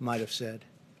he might have said.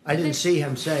 I didn't see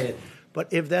him say it.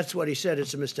 But if that's what he said,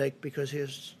 it's a mistake, because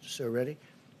here's, sir, ready?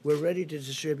 We're ready to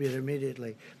distribute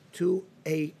immediately to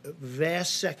a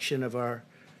vast section of our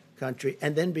country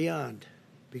and then beyond,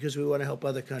 because we want to help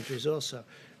other countries also.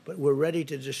 But we're ready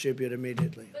to distribute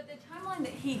immediately. But the timeline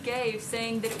that he gave,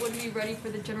 saying that it wouldn't be ready for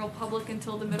the general public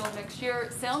until the middle of next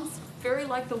year, sounds very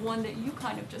like the one that you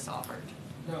kind of just offered.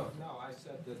 No, I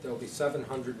said that there'll be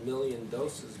 700 million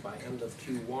doses by end of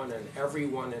Q1, and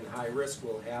everyone in high risk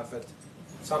will have it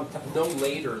sometime, no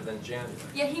later than January.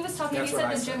 Yeah, he was talking, That's he what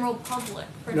said I the said. general public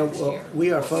for No, next well, year.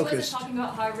 we are He wasn't focused. talking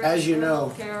about high risk As you or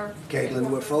know, healthcare.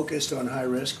 Caitlin, we're focused on high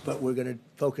risk, but we're going to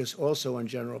focus also on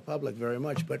general public very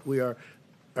much. But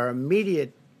our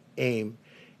immediate aim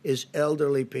is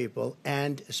elderly people,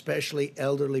 and especially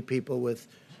elderly people with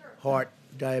heart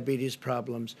diabetes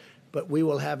problems, but we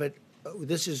will have it.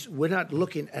 We're not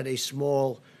looking at a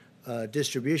small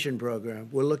distribution program.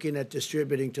 We're looking at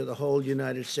distributing to the whole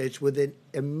United States with an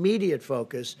immediate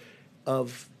focus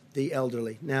of the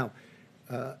elderly. Now,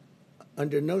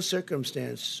 under no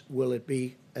circumstance will it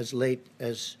be as late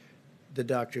as the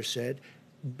doctor said,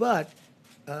 but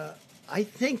I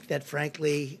think that,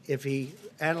 frankly, if he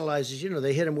analyzes,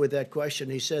 they hit him with that question.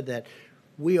 He said that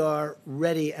we are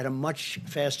ready at a much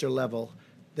faster level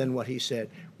than what he said.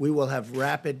 We will have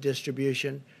rapid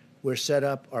distribution. We're set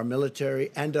up, our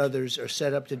military and others are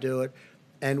set up to do it,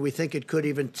 and we think it could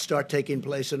even start taking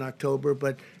place in October,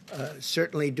 but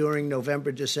certainly during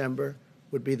November, December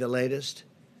would be the latest,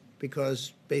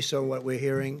 because based on what we're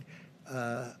hearing,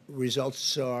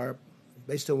 results are,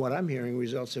 based on what I'm hearing,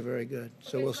 results are very good.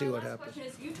 So Okay, we'll see my what last happens.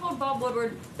 question is, you told Bob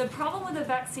Woodward the problem with a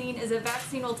vaccine is a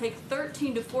vaccine will take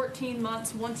 13 to 14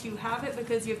 months once you have it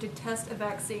because you have to test a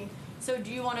vaccine. So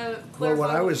do you want to clarify? Well,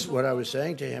 you told what I Bob was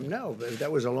saying to him, no,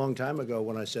 that was a long time ago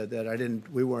when I said that.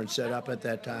 We weren't set up at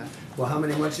that time. Well, how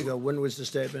many months ago? When was the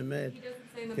statement made? He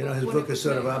doesn't say in the His when book it was is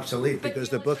sort of made. obsolete But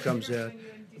because you the book only comes said out. when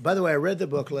you- By the way, I read the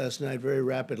book last night very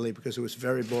rapidly because it was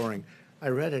very boring. I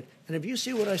read it, and if you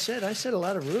see what I said a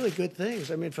lot of really good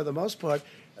things. I mean, for the most part,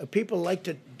 people like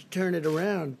to turn it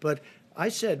around, but I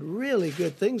said really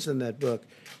good things in that book.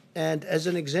 And as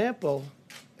an example,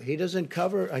 he doesn't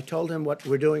cover, I told him what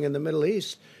we're doing in the Middle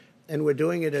East, and we're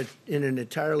doing it in an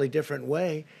entirely different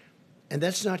way, and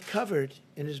that's not covered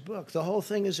in his book. The whole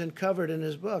thing isn't covered in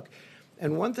his book.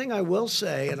 And one thing I will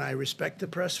say, and I respect the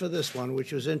press for this one,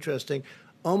 which was interesting,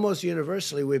 almost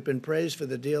universally we've been praised for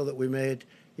the deal that we made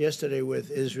yesterday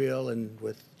with Israel and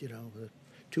with, the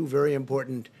two very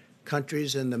important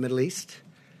countries in the Middle East,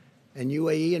 and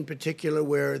UAE in particular,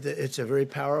 where it's a very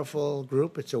powerful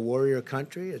group. It's a warrior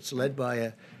country. It's led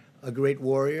by a great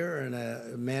warrior and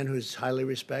a man who's highly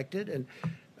respected. And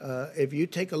if you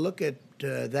take a look at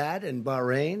that and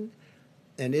Bahrain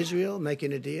and Israel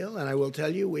making a deal, and I will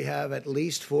tell you, we have at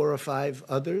least 4 or 5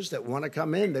 others that want to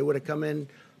come in. They would have come in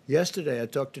yesterday. I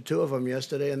talked to 2 of them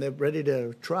yesterday, and they're ready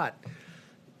to trot.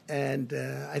 And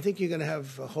I think you're going to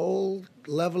have a whole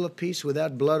level of peace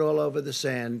without blood all over the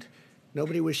sand.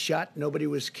 Nobody was shot. Nobody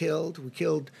was killed. We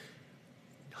killed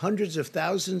hundreds of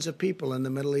thousands of people in the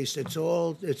Middle East.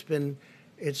 It's been.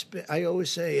 I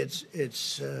always say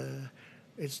it's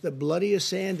the bloodiest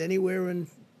sand anywhere in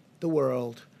the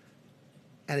world,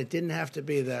 and it didn't have to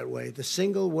be that way. The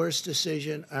single worst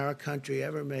decision our country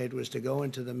ever made was to go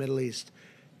into the Middle East.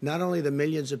 Not only the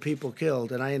millions of people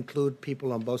killed, and I include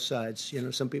people on both sides.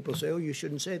 Some people say, "Oh, you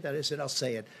shouldn't say that." I said, "I'll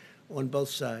say it," on both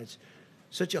sides.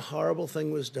 Such a horrible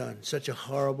thing was done. Such a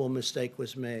horrible mistake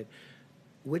was made.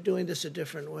 We're doing this a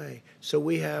different way. So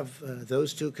we have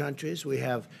those 2 countries. We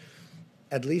have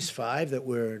at least 5 that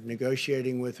we're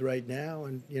negotiating with right now.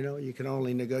 And, you can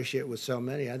only negotiate with so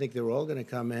many. I think they're all going to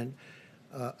come in.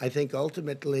 I think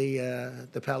ultimately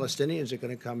the Palestinians are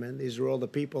going to come in. These are all the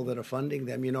people that are funding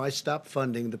them. I stopped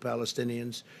funding the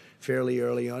Palestinians fairly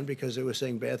early on because they were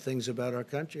saying bad things about our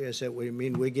country. I said,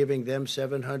 we're giving them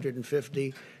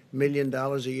 $750 million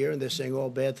a year, and they're saying all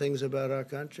bad things about our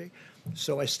country.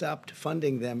 So I stopped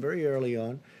funding them very early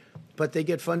on. But they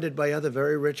get funded by other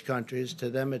very rich countries. To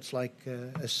them, it's like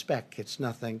a speck. It's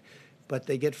nothing. But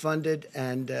they get funded.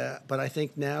 But I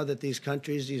think now that these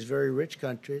countries, these very rich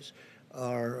countries,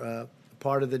 are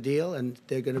part of the deal, and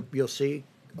you'll see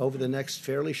over the next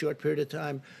fairly short period of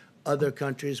time, other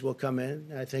countries will come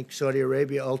in. I think Saudi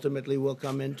Arabia ultimately will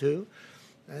come in too.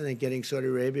 I think getting Saudi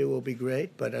Arabia will be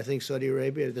great, but I think Saudi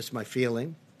Arabia, this is my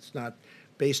feeling, it's not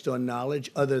based on knowledge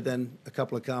other than a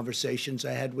couple of conversations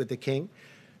I had with the king,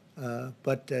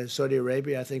 but Saudi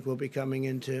Arabia I think will be coming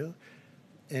in too.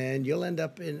 And you'll end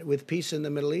up with peace in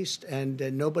the Middle East, and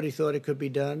nobody thought it could be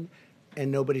done. And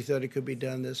nobody thought it could be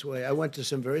done this way. I went to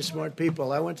some very smart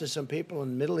people. I went to some people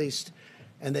in the Middle East,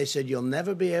 and they said, you'll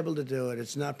never be able to do it.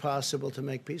 It's not possible to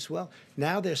make peace. Well,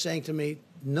 now they're saying to me,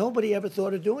 nobody ever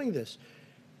thought of doing this.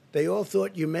 They all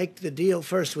thought you make the deal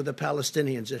first with the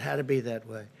Palestinians. It had to be that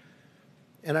way.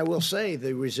 And I will say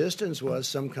the resistance was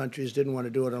some countries didn't want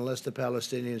to do it unless the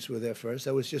Palestinians were there first.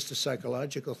 That was just a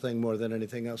psychological thing more than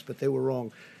anything else, but they were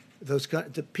wrong.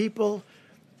 The people,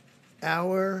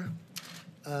 our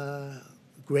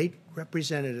great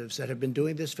representatives that have been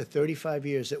doing this for 35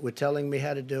 years that were telling me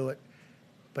how to do it,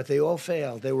 but they all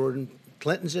failed. They were in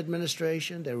Clinton's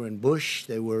administration, they were in Bush,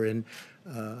 they were in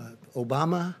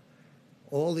Obama,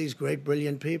 all these great,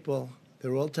 brilliant people.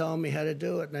 They're all telling me how to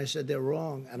do it, and I said they're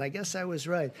wrong, and I guess I was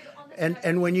right.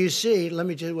 And when you see,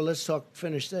 let's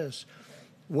finish this.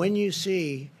 When you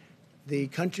see the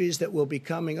countries that will be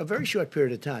coming, a very short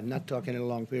period of time, not talking in a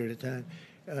long period of time,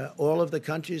 all of the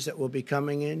countries that will be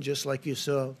coming in, just like you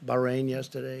saw Bahrain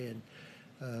yesterday and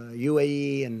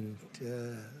UAE, and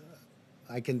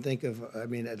I can think of,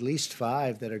 at least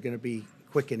 5 that are going to be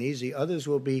quick and easy. Others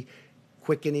will be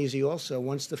quick and easy also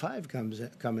once the 5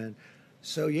 come in.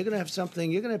 So you're going to have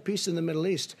something, you're going to have peace in the Middle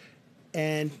East.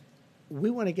 And we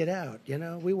want to get out,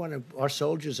 our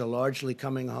soldiers are largely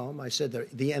coming home. I said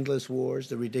the endless wars,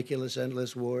 the ridiculous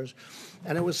endless wars.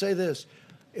 And I will say this,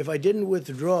 if I didn't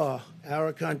withdraw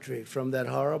our country from that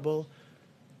horrible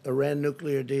Iran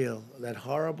nuclear deal, that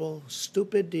horrible,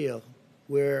 stupid deal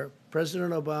where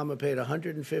President Obama paid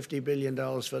 $150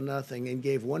 billion for nothing and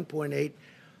gave $1.8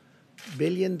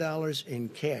 billion in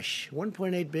cash.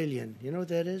 $1.8 billion. You know what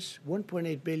that is?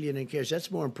 $1.8 billion in cash.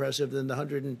 That's more impressive than the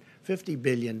 $150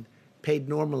 billion paid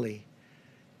normally.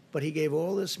 But he gave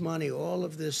all this money, all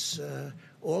of these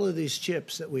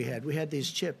chips that we had. We had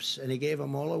these chips, and he gave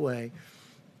them all away,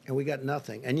 and we got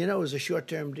nothing. And it was a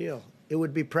short-term deal. It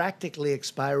would be practically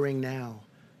expiring now.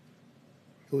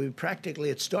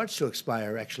 It starts to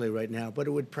expire actually right now, but it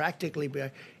would practically be.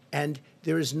 And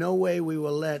there is no way we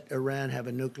will let Iran have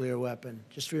a nuclear weapon.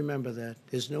 Just remember that.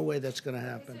 There's no way that's going to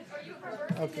happen. Are you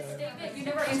reversing the statement? You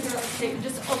never answered that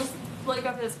statement. I'll just flag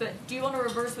up this, but do you want to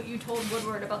reverse what you told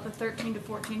Woodward about the 13 to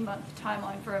 14 month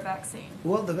timeline for a vaccine?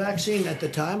 Well, the vaccine at the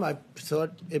time, I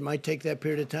thought it might take that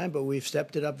period of time, but we've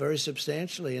stepped it up very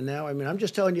substantially. And now, I'm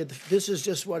just telling you, this is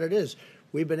just what it is.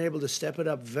 We've been able to step it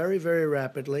up very, very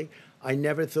rapidly. I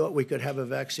never thought we could have a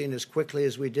vaccine as quickly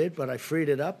as we did, but I freed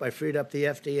it up. I freed up the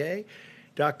FDA.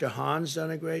 Dr. Hahn's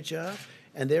done a great job,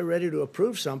 and they're ready to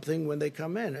approve something when they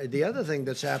come in. The other thing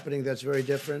that's happening that's very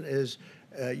different is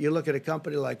you look at a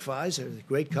company like Pfizer, a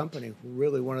great company,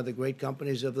 really one of the great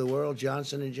companies of the world,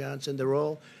 Johnson & Johnson, they're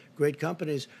all great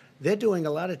companies. They're doing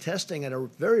a lot of testing at a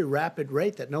very rapid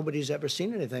rate that nobody's ever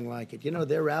seen anything like it.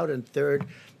 They're out in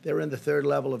the third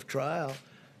level of trial,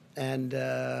 and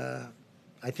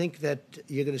I think that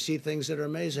you're going to see things that are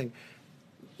amazing.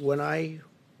 When I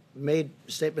made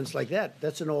statements like that,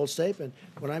 that's an old statement.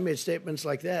 When I made statements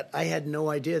like that, I had no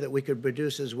idea that we could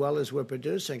produce as well as we're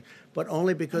producing, but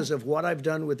only because of what I've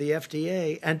done with the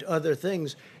FDA and other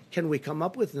things can we come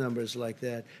up with numbers like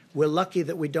that. We're lucky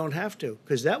that we don't have to,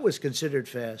 because that was considered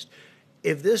fast.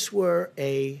 If this were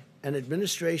an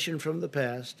administration from the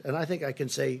past, and I think I can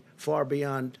say far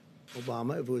beyond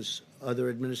Obama, if it was other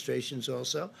administrations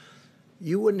also,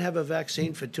 you wouldn't have a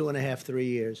vaccine for 2.5, 3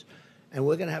 years. And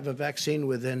we're going to have a vaccine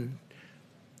within,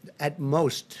 at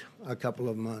most, a couple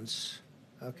of months.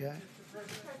 Okay?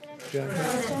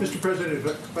 Mr. President,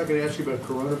 if I could ask you about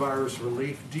coronavirus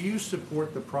relief, do you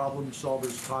support the Problem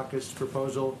Solvers Caucus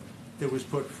proposal that was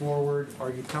put forward? Are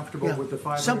you comfortable with the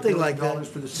 $500 billion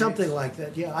for the states? Something like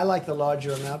that, yeah. I like the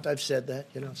larger amount. I've said that.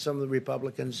 Some of the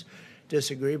Republicans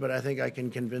disagree, but I think I can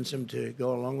convince them to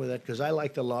go along with that because I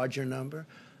like the larger number.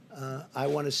 I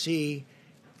want to see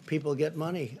people get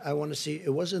money. I want to see,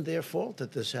 it wasn't their fault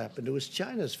that this happened. It was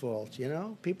China's fault,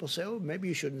 People say, oh, maybe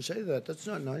you shouldn't say that. That's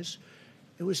not nice.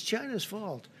 It was China's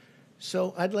fault.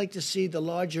 So I'd like to see the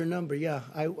larger number. Yeah,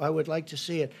 I would like to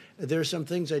see it. There are some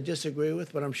things I disagree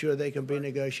with, but I'm sure they can be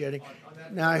negotiating.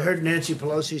 Now, I heard Nancy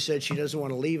Pelosi said she doesn't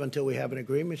want to leave until we have an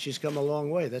agreement. She's come a long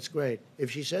way. That's great.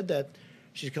 If she said that,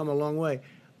 she's come a long way.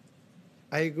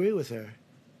 I agree with her.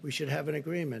 We should have an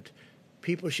agreement.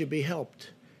 People should be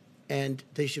helped, and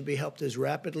they should be helped as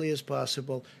rapidly as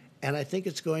possible, and I think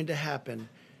it's going to happen.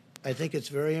 I think it's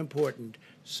very important.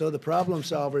 So the Problem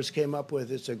Solvers came up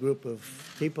with, it's a group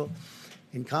of people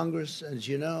in Congress, as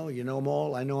you know them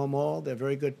all, I know them all, they're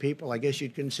very good people. I guess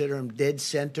you'd consider them dead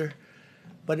center,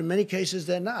 but in many cases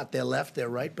they're not. They're left, they're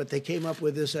right, but they came up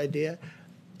with this idea,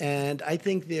 and I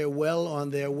think they're well on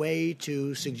their way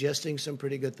to suggesting some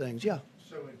pretty good things, yeah.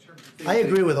 I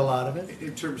agree with a lot of it.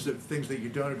 In terms of things that you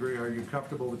don't agree, are you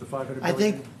comfortable with the $500 billion? I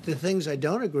think the things I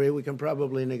don't agree, we can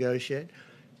probably negotiate.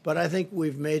 But I think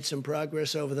we've made some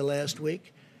progress over the last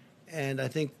week, and I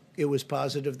think it was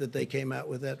positive that they came out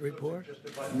with that report. Just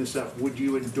to button this up, would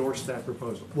you endorse that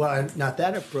proposal? Well, not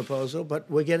that proposal, but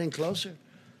we're getting closer.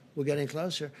 We're getting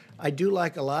closer. I do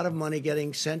like a lot of money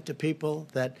getting sent to people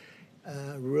that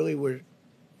really were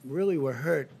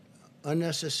hurt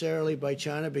unnecessarily by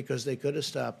China because they could have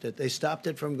stopped it. They stopped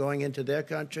it from going into their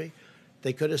country.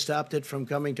 They could have stopped it from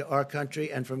coming to our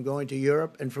country and from going to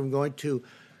Europe and from going to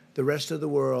the rest of the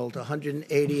world,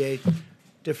 188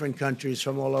 different countries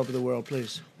from all over the world,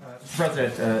 please.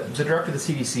 President, the director of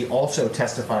the CDC also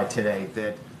testified today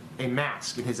that a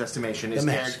mask, in his estimation, is,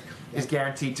 mask. is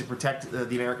guaranteed to protect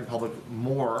the American public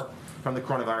more from the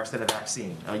coronavirus than a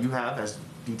vaccine. You have, as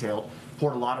detailed,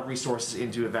 poured a lot of resources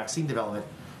into a vaccine development.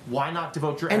 Why not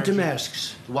devote your energy... And to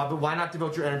masks. Why not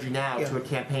devote your energy now to a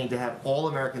campaign to have all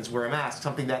Americans wear a mask,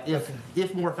 something that,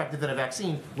 if more effective than a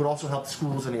vaccine, would also help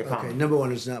schools and the economy? Okay, number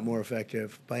one, it's not more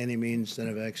effective by any means than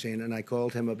a vaccine, and I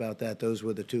called him about that. Those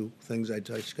were the two things I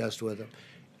discussed with him.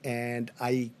 And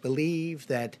I believe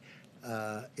that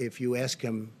if you ask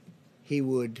him, he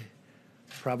would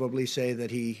probably say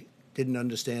that he didn't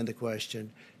understand the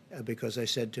question because I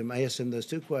said to him, I asked him those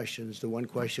two questions, the one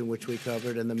question which we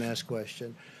covered and the mask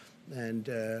question. And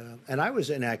I was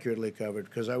inaccurately covered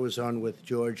because I was on with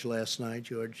George last night,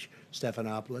 George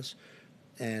Stephanopoulos,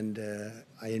 and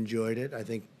I enjoyed it. I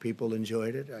think people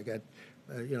enjoyed it. I got,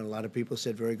 a lot of people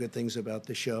said very good things about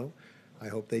the show. I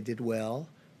hope they did well,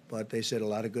 but they said a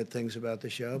lot of good things about the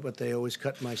show, but they always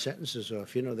cut my sentences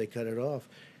off. They cut it off.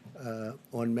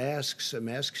 On masks,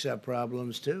 masks have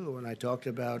problems too. And I talked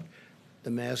about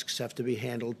the masks have to be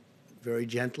handled very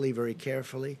gently, very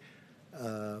carefully.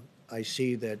 I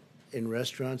see that in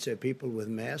restaurants there are people with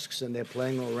masks and they're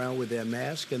playing around with their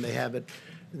mask and they have it,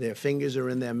 their fingers are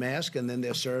in their mask and then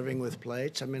they're serving with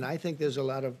plates. I mean, I think there's a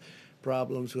lot of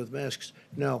problems with masks.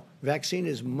 No, vaccine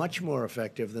is much more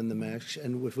effective than the masks.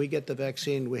 And if we get the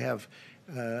vaccine, we have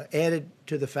added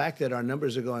to the fact that our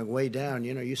numbers are going way down.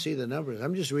 You see the numbers.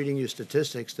 I'm just reading you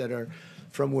statistics that are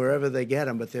from wherever they get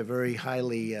them, but they're very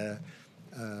highly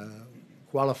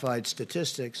qualified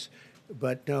statistics.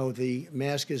 But no, the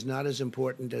mask is not as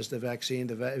important as the vaccine.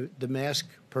 The mask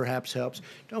perhaps helps.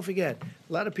 Don't forget,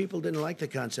 a lot of people didn't like the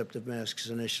concept of masks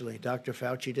initially. Dr.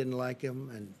 Fauci didn't like them,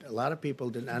 and a lot of people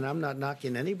didn't. And I'm not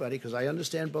knocking anybody because I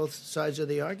understand both sides of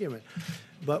the argument.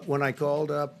 But when I called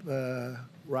up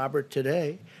Robert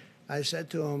today, I said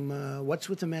to him, what's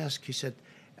with the mask? He said,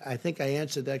 I think I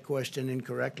answered that question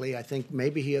incorrectly. I think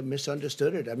maybe he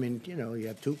misunderstood it. I mean, you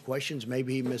have two questions.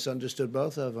 Maybe he misunderstood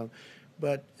both of them.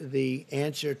 But the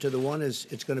answer to the one is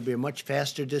it's going to be a much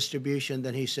faster distribution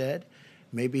than he said.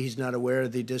 Maybe he's not aware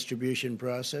of the distribution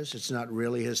process. It's not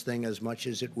really his thing as much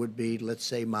as it would be, let's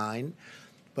say, mine.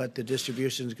 But the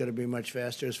distribution is going to be much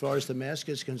faster. As far as the mask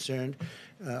is concerned,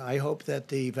 I hope that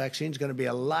the vaccine is going to be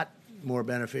a lot more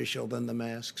beneficial than the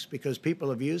masks because people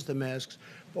have used the masks.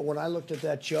 But when I looked at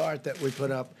that chart that we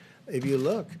put up, if you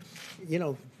look,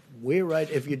 we're right.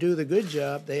 If you do the good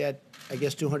job, they had, I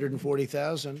guess,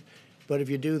 240,000. But if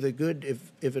you do the good,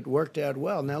 if it worked out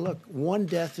well. Now, look, one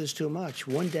death is too much.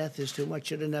 One death is too much.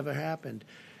 Should have never happened.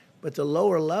 But the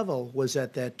lower level was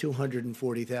at that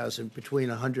 240,000, between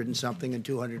 100 and something and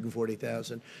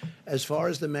 240,000. As far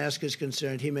as the mask is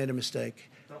concerned, he made a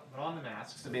mistake. But on the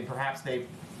masks, I mean, perhaps they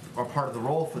are part of the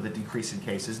role for the decrease in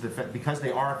cases because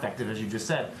they are effective, as you just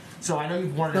said. So I know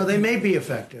you've wanted. No, they may be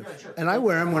effective, and I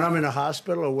wear them when I'm in a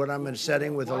hospital or when I'm in a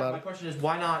setting with a lot. My question is,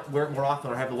 why not wear it more often,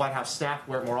 or have the White House staff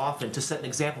wear it more often to set an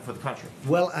example for the country?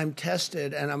 Well, I'm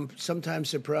tested, and I'm sometimes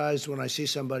surprised when I see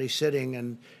somebody sitting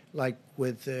and. Like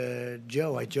with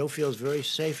Joe, Joe feels very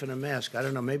safe in a mask. I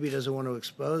don't know, maybe he doesn't want to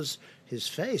expose his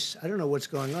face. I don't know what's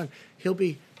going on. He'll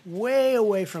be way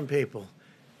away from people,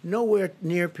 nowhere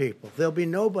near people. There'll be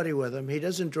nobody with him. He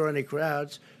doesn't draw any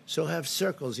crowds, so he'll have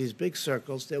circles, these big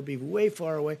circles. They'll be way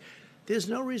far away. There's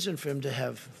no reason for him to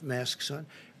have masks on.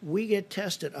 We get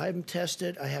tested. I'm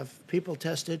tested. I have people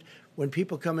tested. When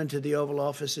people come into the Oval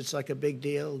Office, it's like a big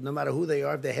deal. No matter who they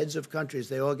are, the heads of countries,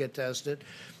 they all get tested.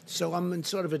 So I'm in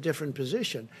sort of a different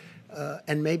position.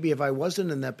 And maybe if I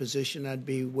wasn't in that position, I'd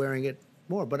be wearing it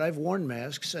more. But I've worn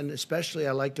masks, and especially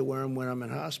I like to wear them when I'm in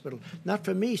hospital. Not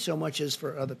for me so much as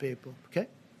for other people. Okay?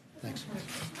 Thanks.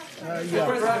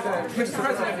 Mr.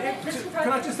 President, can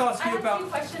I just ask you about...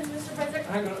 I have two questions, Mr.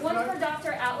 President. One for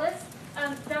Dr. Atlas.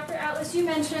 Dr. Atlas, you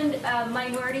mentioned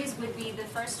minorities would be the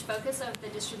first focus of the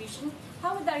distribution.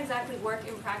 How would that exactly work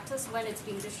in practice when it's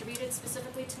being distributed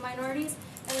specifically to minorities?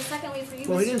 And then secondly, for you,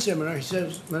 Well, he didn't say minorities. He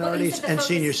says minorities and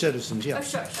senior citizens, yeah. Oh,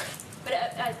 sure.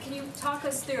 But can you talk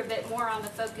us through a bit more on the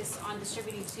focus on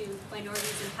distributing to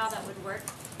minorities and how that would work?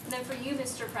 And then for you,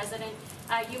 Mr. President,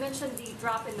 you mentioned the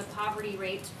drop in the poverty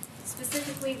rate.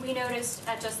 Specifically, we noticed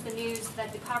at Just the News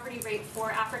that the poverty rate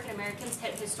for African Americans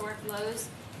hit historic lows,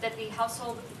 that the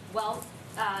household wealth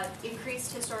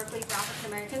increased historically for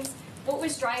African Americans. What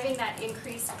was driving that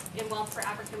increase in wealth for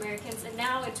African Americans? And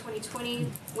now in 2020,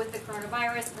 with the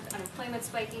coronavirus, with unemployment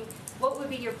spiking, what would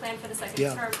be your plan for the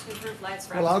second term to improve lives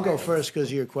for African Americans? Well, I'll go first because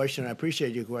of your question. I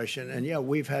appreciate your question. And yeah,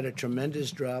 we've had a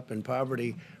tremendous drop in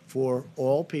poverty for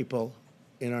all people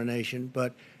in our nation,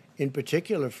 but in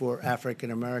particular for African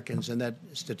Americans. And that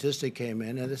statistic came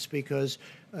in, and it's because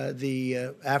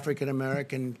the African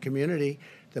American community,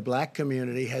 the black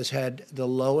community, has had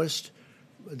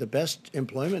the best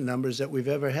employment numbers that we've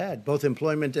ever had, both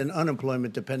employment and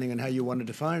unemployment, depending on how you want to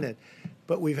define it.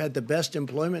 But we've had the best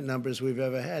employment numbers we've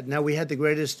ever had. Now, we had the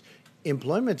greatest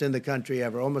employment in the country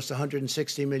ever, almost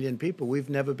 160 million people. We've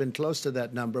never been close to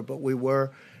that number, but we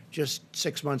were just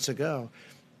 6 months ago.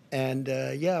 And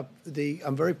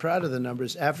I'm very proud of the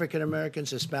numbers. African Americans,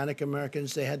 Hispanic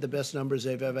Americans, they had the best numbers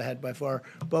they've ever had by far,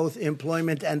 both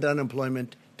employment and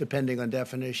unemployment, depending on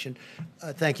definition.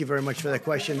 Thank you very much for that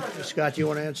question. Scott, do you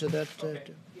want to answer that?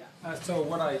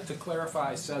 To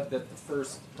clarify, I said that the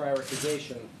first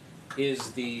prioritization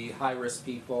is the high-risk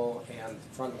people and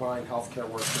frontline healthcare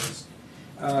workers.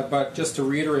 But just to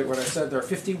reiterate what I said, there are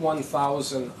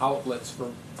 51,000 outlets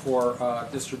for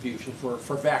distribution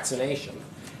for vaccination.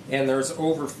 And there's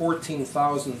over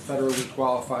 14,000 federally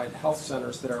qualified health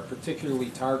centers that are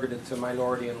particularly targeted to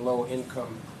minority and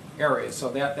low-income areas. So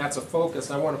that's a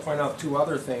focus. I want to point out two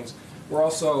other things. We're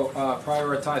also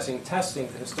prioritizing testing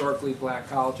to historically black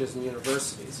colleges and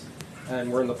universities.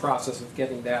 And we're in the process of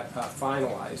getting that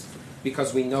finalized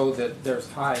because we know that there's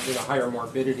higher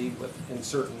morbidity in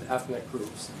certain ethnic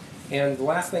groups. And the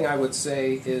last thing I would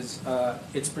say is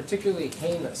it's particularly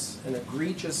heinous and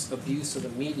egregious abuse of the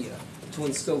media to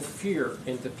instill fear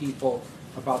into people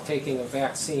about taking a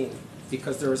vaccine,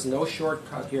 because there is no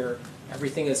shortcut here.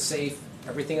 Everything is safe,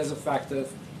 everything is effective,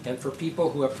 and for people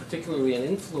who have particularly an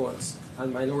influence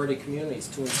on minority communities,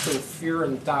 to instill fear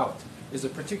and doubt is a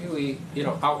particularly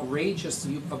outrageous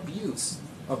abuse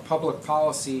of public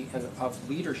policy and of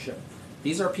leadership.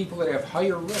 These are people that have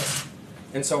higher risk.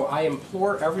 And so I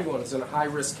implore everyone who's in a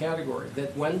high-risk category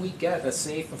that when we get a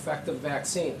safe, effective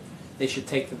vaccine, they should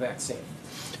take the vaccine.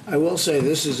 I will say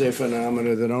this is a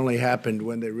phenomenon that only happened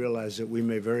when they realized that we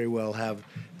may very well have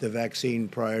the vaccine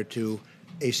prior to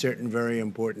a certain very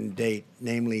important date,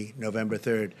 namely November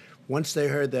 3rd. Once they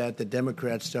heard that, the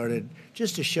Democrats started,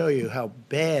 just to show you how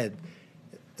bad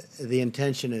the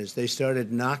intention is, they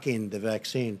started knocking the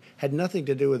vaccine. Had nothing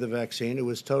to do with the vaccine. It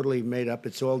was totally made up.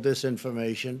 It's all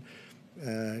disinformation,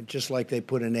 just like they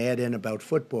put an ad in about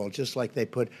football, just like they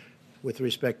put, with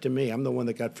respect to me, I'm the one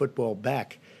that got football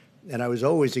back. And I was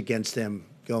always against them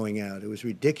going out. It was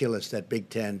ridiculous, that Big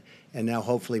Ten. And now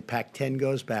hopefully Pac-10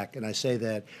 goes back. And I say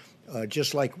that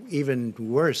just like even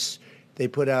worse, they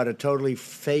put out a totally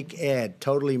fake ad,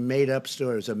 totally made-up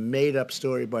story. It was a made-up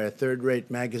story by a third-rate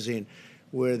magazine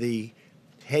where the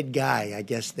head guy, I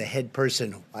guess the head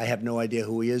person, I have no idea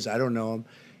who he is, I don't know him,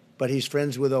 but he's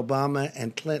friends with Obama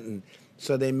and Clinton.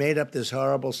 So they made up this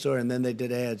horrible story, and then they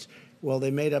did ads. Well,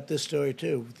 they made up this story,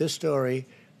 too. This story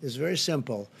is very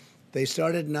simple. They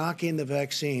started knocking the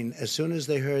vaccine as soon as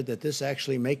they heard that this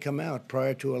actually may come out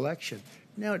prior to election.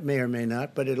 Now, it may or may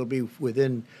not, but it'll be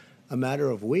within a matter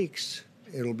of weeks.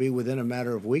 It'll be within a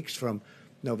matter of weeks from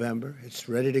November. It's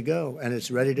ready to go, and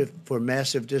it's ready for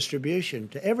massive distribution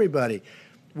to everybody,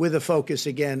 with a focus,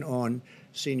 again, on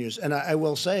seniors. And I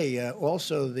will say,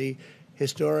 also, the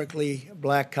historically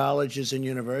black colleges and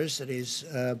universities,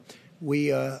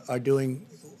 we are doing,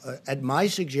 at my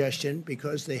suggestion,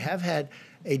 because they have had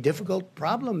a difficult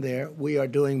problem there, we are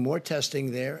doing more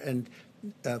testing there and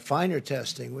finer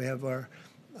testing. We have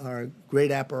our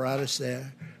great apparatus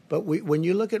there. But when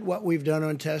you look at what we've done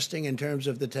on testing in terms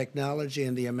of the technology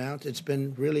and the amount, it's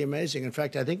been really amazing. In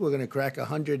fact, I think we're going to crack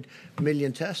 100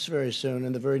 million tests very soon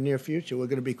in the very near future. We're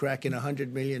going to be cracking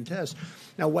 100 million tests.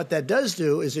 Now, what that does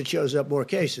do is it shows up more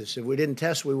cases. If we didn't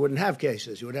test, we wouldn't have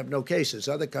cases. You would have no cases.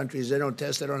 Other countries, they don't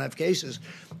test, they don't have cases.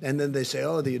 And then they say,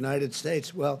 oh, the United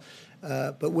States. Well,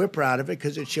 but we're proud of it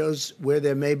because it shows where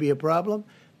there may be a problem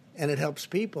and it helps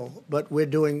people. But we're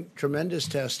doing tremendous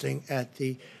testing at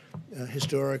the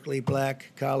historically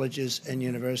black colleges and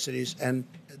universities, and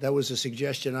that was a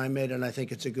suggestion I made, and I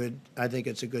think it's a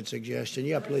good suggestion.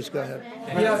 Yeah, please go ahead.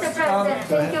 Yes,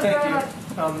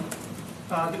 thank you.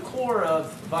 The core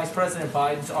of Vice President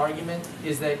Biden's argument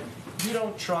is that you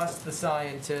don't trust the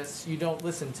scientists, you don't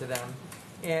listen to them.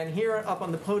 And here up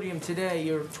on the podium today,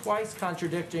 you're twice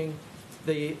contradicting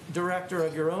the director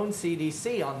of your own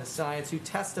CDC on the science who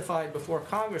testified before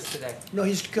Congress today. No,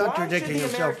 he's contradicting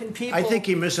himself. I think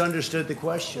he misunderstood the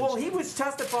question. Well, he was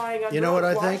testifying on... You know what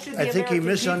I think? I think he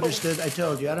misunderstood. I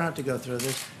told you, I don't have to go through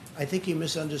this. I think he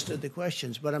misunderstood the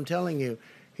questions. But I'm telling you,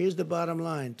 here's the bottom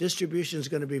line. Distribution is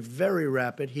going to be very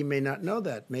rapid. He may not know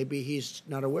that. Maybe he's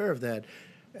not aware of that.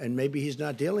 And maybe he's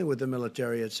not dealing with the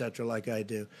military, et cetera, like I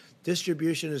do.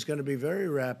 Distribution is going to be very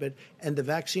rapid, and the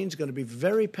vaccine is going to be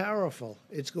very powerful.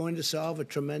 It's going to solve a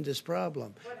tremendous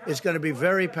problem. It's going to be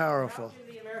very powerful. How should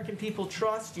the American people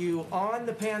trust you on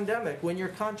the pandemic when you're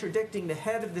contradicting the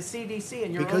head of the CDC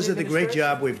and your Because own of the great administration?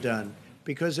 job we've done,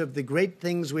 because of the great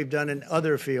things we've done in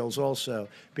other fields also,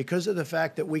 because of the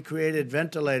fact that we created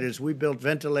ventilators, we built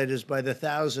ventilators by the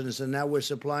thousands, and now we're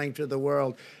supplying to the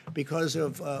world, because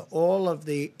of all of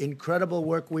the incredible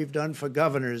work we've done for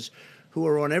governors who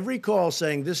are on every call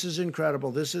saying, this is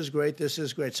incredible, this is great, this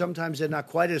is great. Sometimes they're not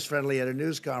quite as friendly at a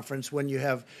news conference when you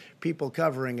have people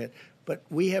covering it. But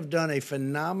we have done a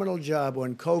phenomenal job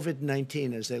on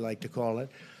COVID-19, as they like to call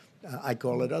it. I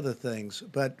call it other things.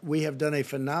 But we have done a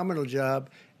phenomenal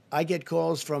job. I get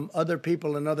calls from other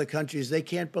people in other countries. They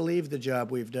can't believe the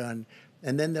job we've done.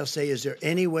 And then they'll say, is there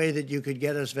any way that you could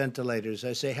get us ventilators?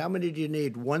 I say, how many do you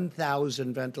need?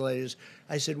 1,000 ventilators.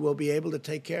 I said, we'll be able to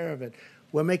take care of it.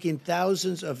 We're making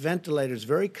thousands of ventilators,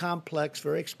 very complex,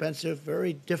 very expensive,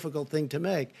 very difficult thing to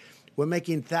make. We're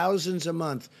making thousands a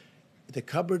month. The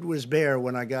cupboard was bare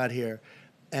when I got here.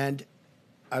 And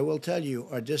I will tell you,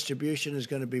 our distribution is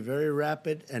going to be very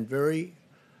rapid and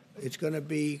it's going to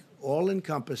be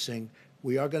all-encompassing.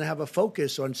 We are going to have a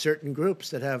focus on certain groups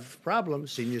that have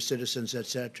problems, senior citizens, et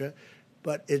cetera.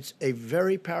 But it's a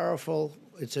very powerful,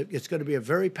 it's going to be a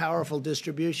very powerful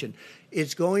distribution.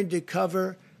 It's going to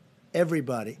cover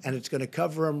everybody, and it's going to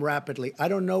cover them rapidly. I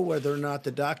don't know whether or not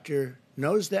the doctor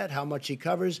knows that, how much he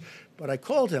covers, but I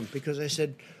called him because I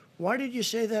said, why did you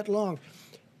say that long?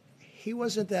 He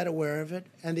wasn't that aware of it,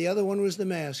 and the other one was the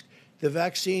mask. The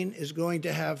vaccine is going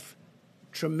to have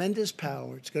tremendous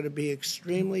power. It's going to be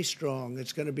extremely strong.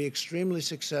 It's going to be extremely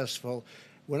successful.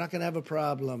 We're not going to have a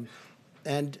problem.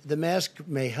 And the mask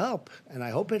may help, and I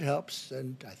hope it helps,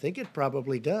 and I think it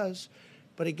probably does.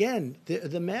 But again,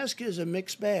 the mask is a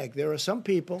mixed bag. There are some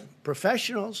people,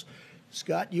 professionals,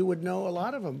 Scott, you would know a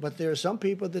lot of them, but there are some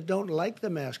people that don't like the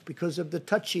mask because of the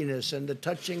touchiness and the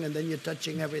touching, and then you're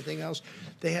touching everything else.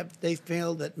 They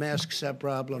feel that masks have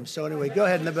problems. So anyway, go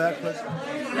ahead in the back, please.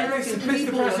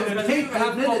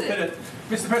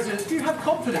 Mr. President, do you have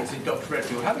confidence in Dr.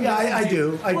 Redfield? Yeah, I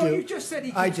do. Well, you just said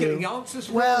he keeps getting answers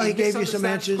wrong. Well, he gave you some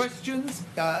answers. Questions.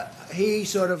 He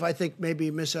sort of, I think,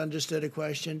 maybe misunderstood a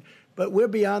question. But we're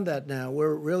beyond that now.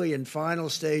 We're really in final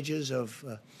stages of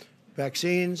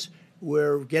vaccines.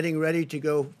 We're getting ready to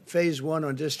go phase 1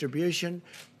 on distribution,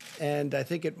 and I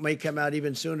think it may come out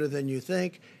even sooner than you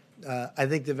think. I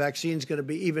think the vaccine's going to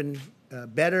be even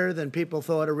better than people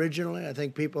thought originally. I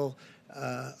think people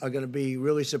are going to be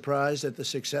really surprised at the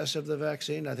success of the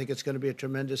vaccine. I think it's going to be a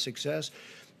tremendous success.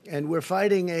 And we're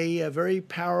fighting a very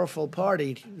powerful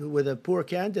party with a poor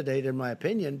candidate, in my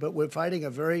opinion, but we're fighting a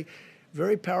very,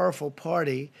 very powerful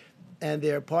party, and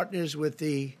they're partners with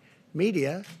the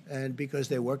media, and because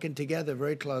they're working together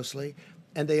very closely,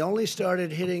 and they only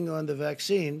started hitting on the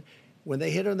vaccine. When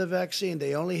they hit on the vaccine,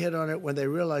 they only hit on it when they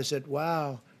realized that,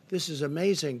 wow, this is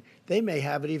amazing. They may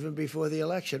have it even before the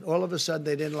election. All of a sudden,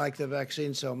 they didn't like the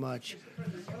vaccine so much.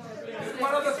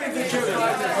 One other thing that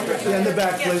Yeah, in the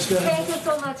back, please. Go ahead. Thank you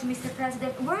so much, Mr.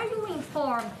 President. Were you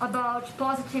informed about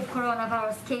positive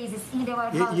coronavirus cases in the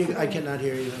White House today? I cannot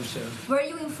hear you, I'm sorry. Were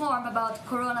you informed about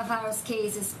coronavirus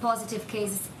cases, positive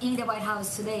cases in the White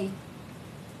House today?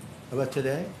 About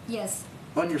today? Yes.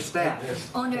 On your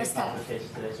staff. On your staff.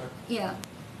 Cases today, sir? Yeah.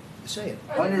 Say it.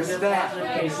 On your staff.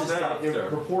 There are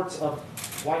reports of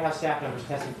White House staff members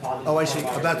testing positive. Oh, I see.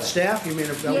 About the staff? You mean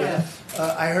about? Yes.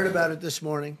 I heard about it this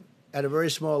morning at a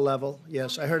very small level.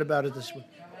 Yes, I heard about it this morning.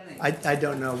 I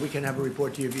don't know. We can have a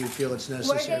report to you if you feel it's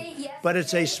necessary. Yes. But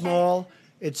it's a small.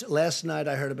 It's last night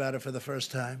I heard about it for the first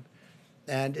time,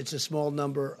 and it's a small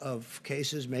number of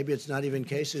cases. Maybe it's not even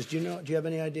cases. Do you know? Do you have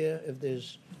any idea if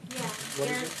there's? Yeah,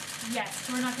 yes,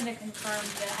 we're not going to confirm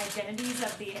the identities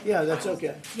of the individuals. Yeah, that's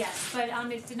okay. Yes, but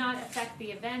it did not affect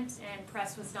the event, and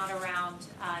press was not around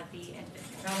the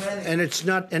individual. And it's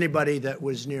not anybody that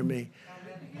was near me.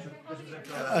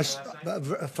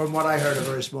 From what I heard, a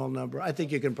very small number. I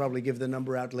think you can probably give the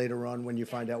number out later on when you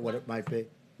find out what it might be.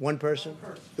 One person?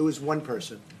 It was one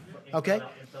person. Okay?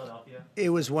 In Philadelphia? It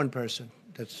was one person.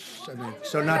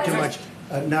 So not too much.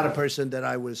 Not a person that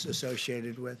I was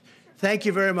associated with. Thank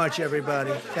you very much,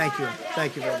 everybody. Thank you.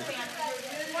 Thank you very much.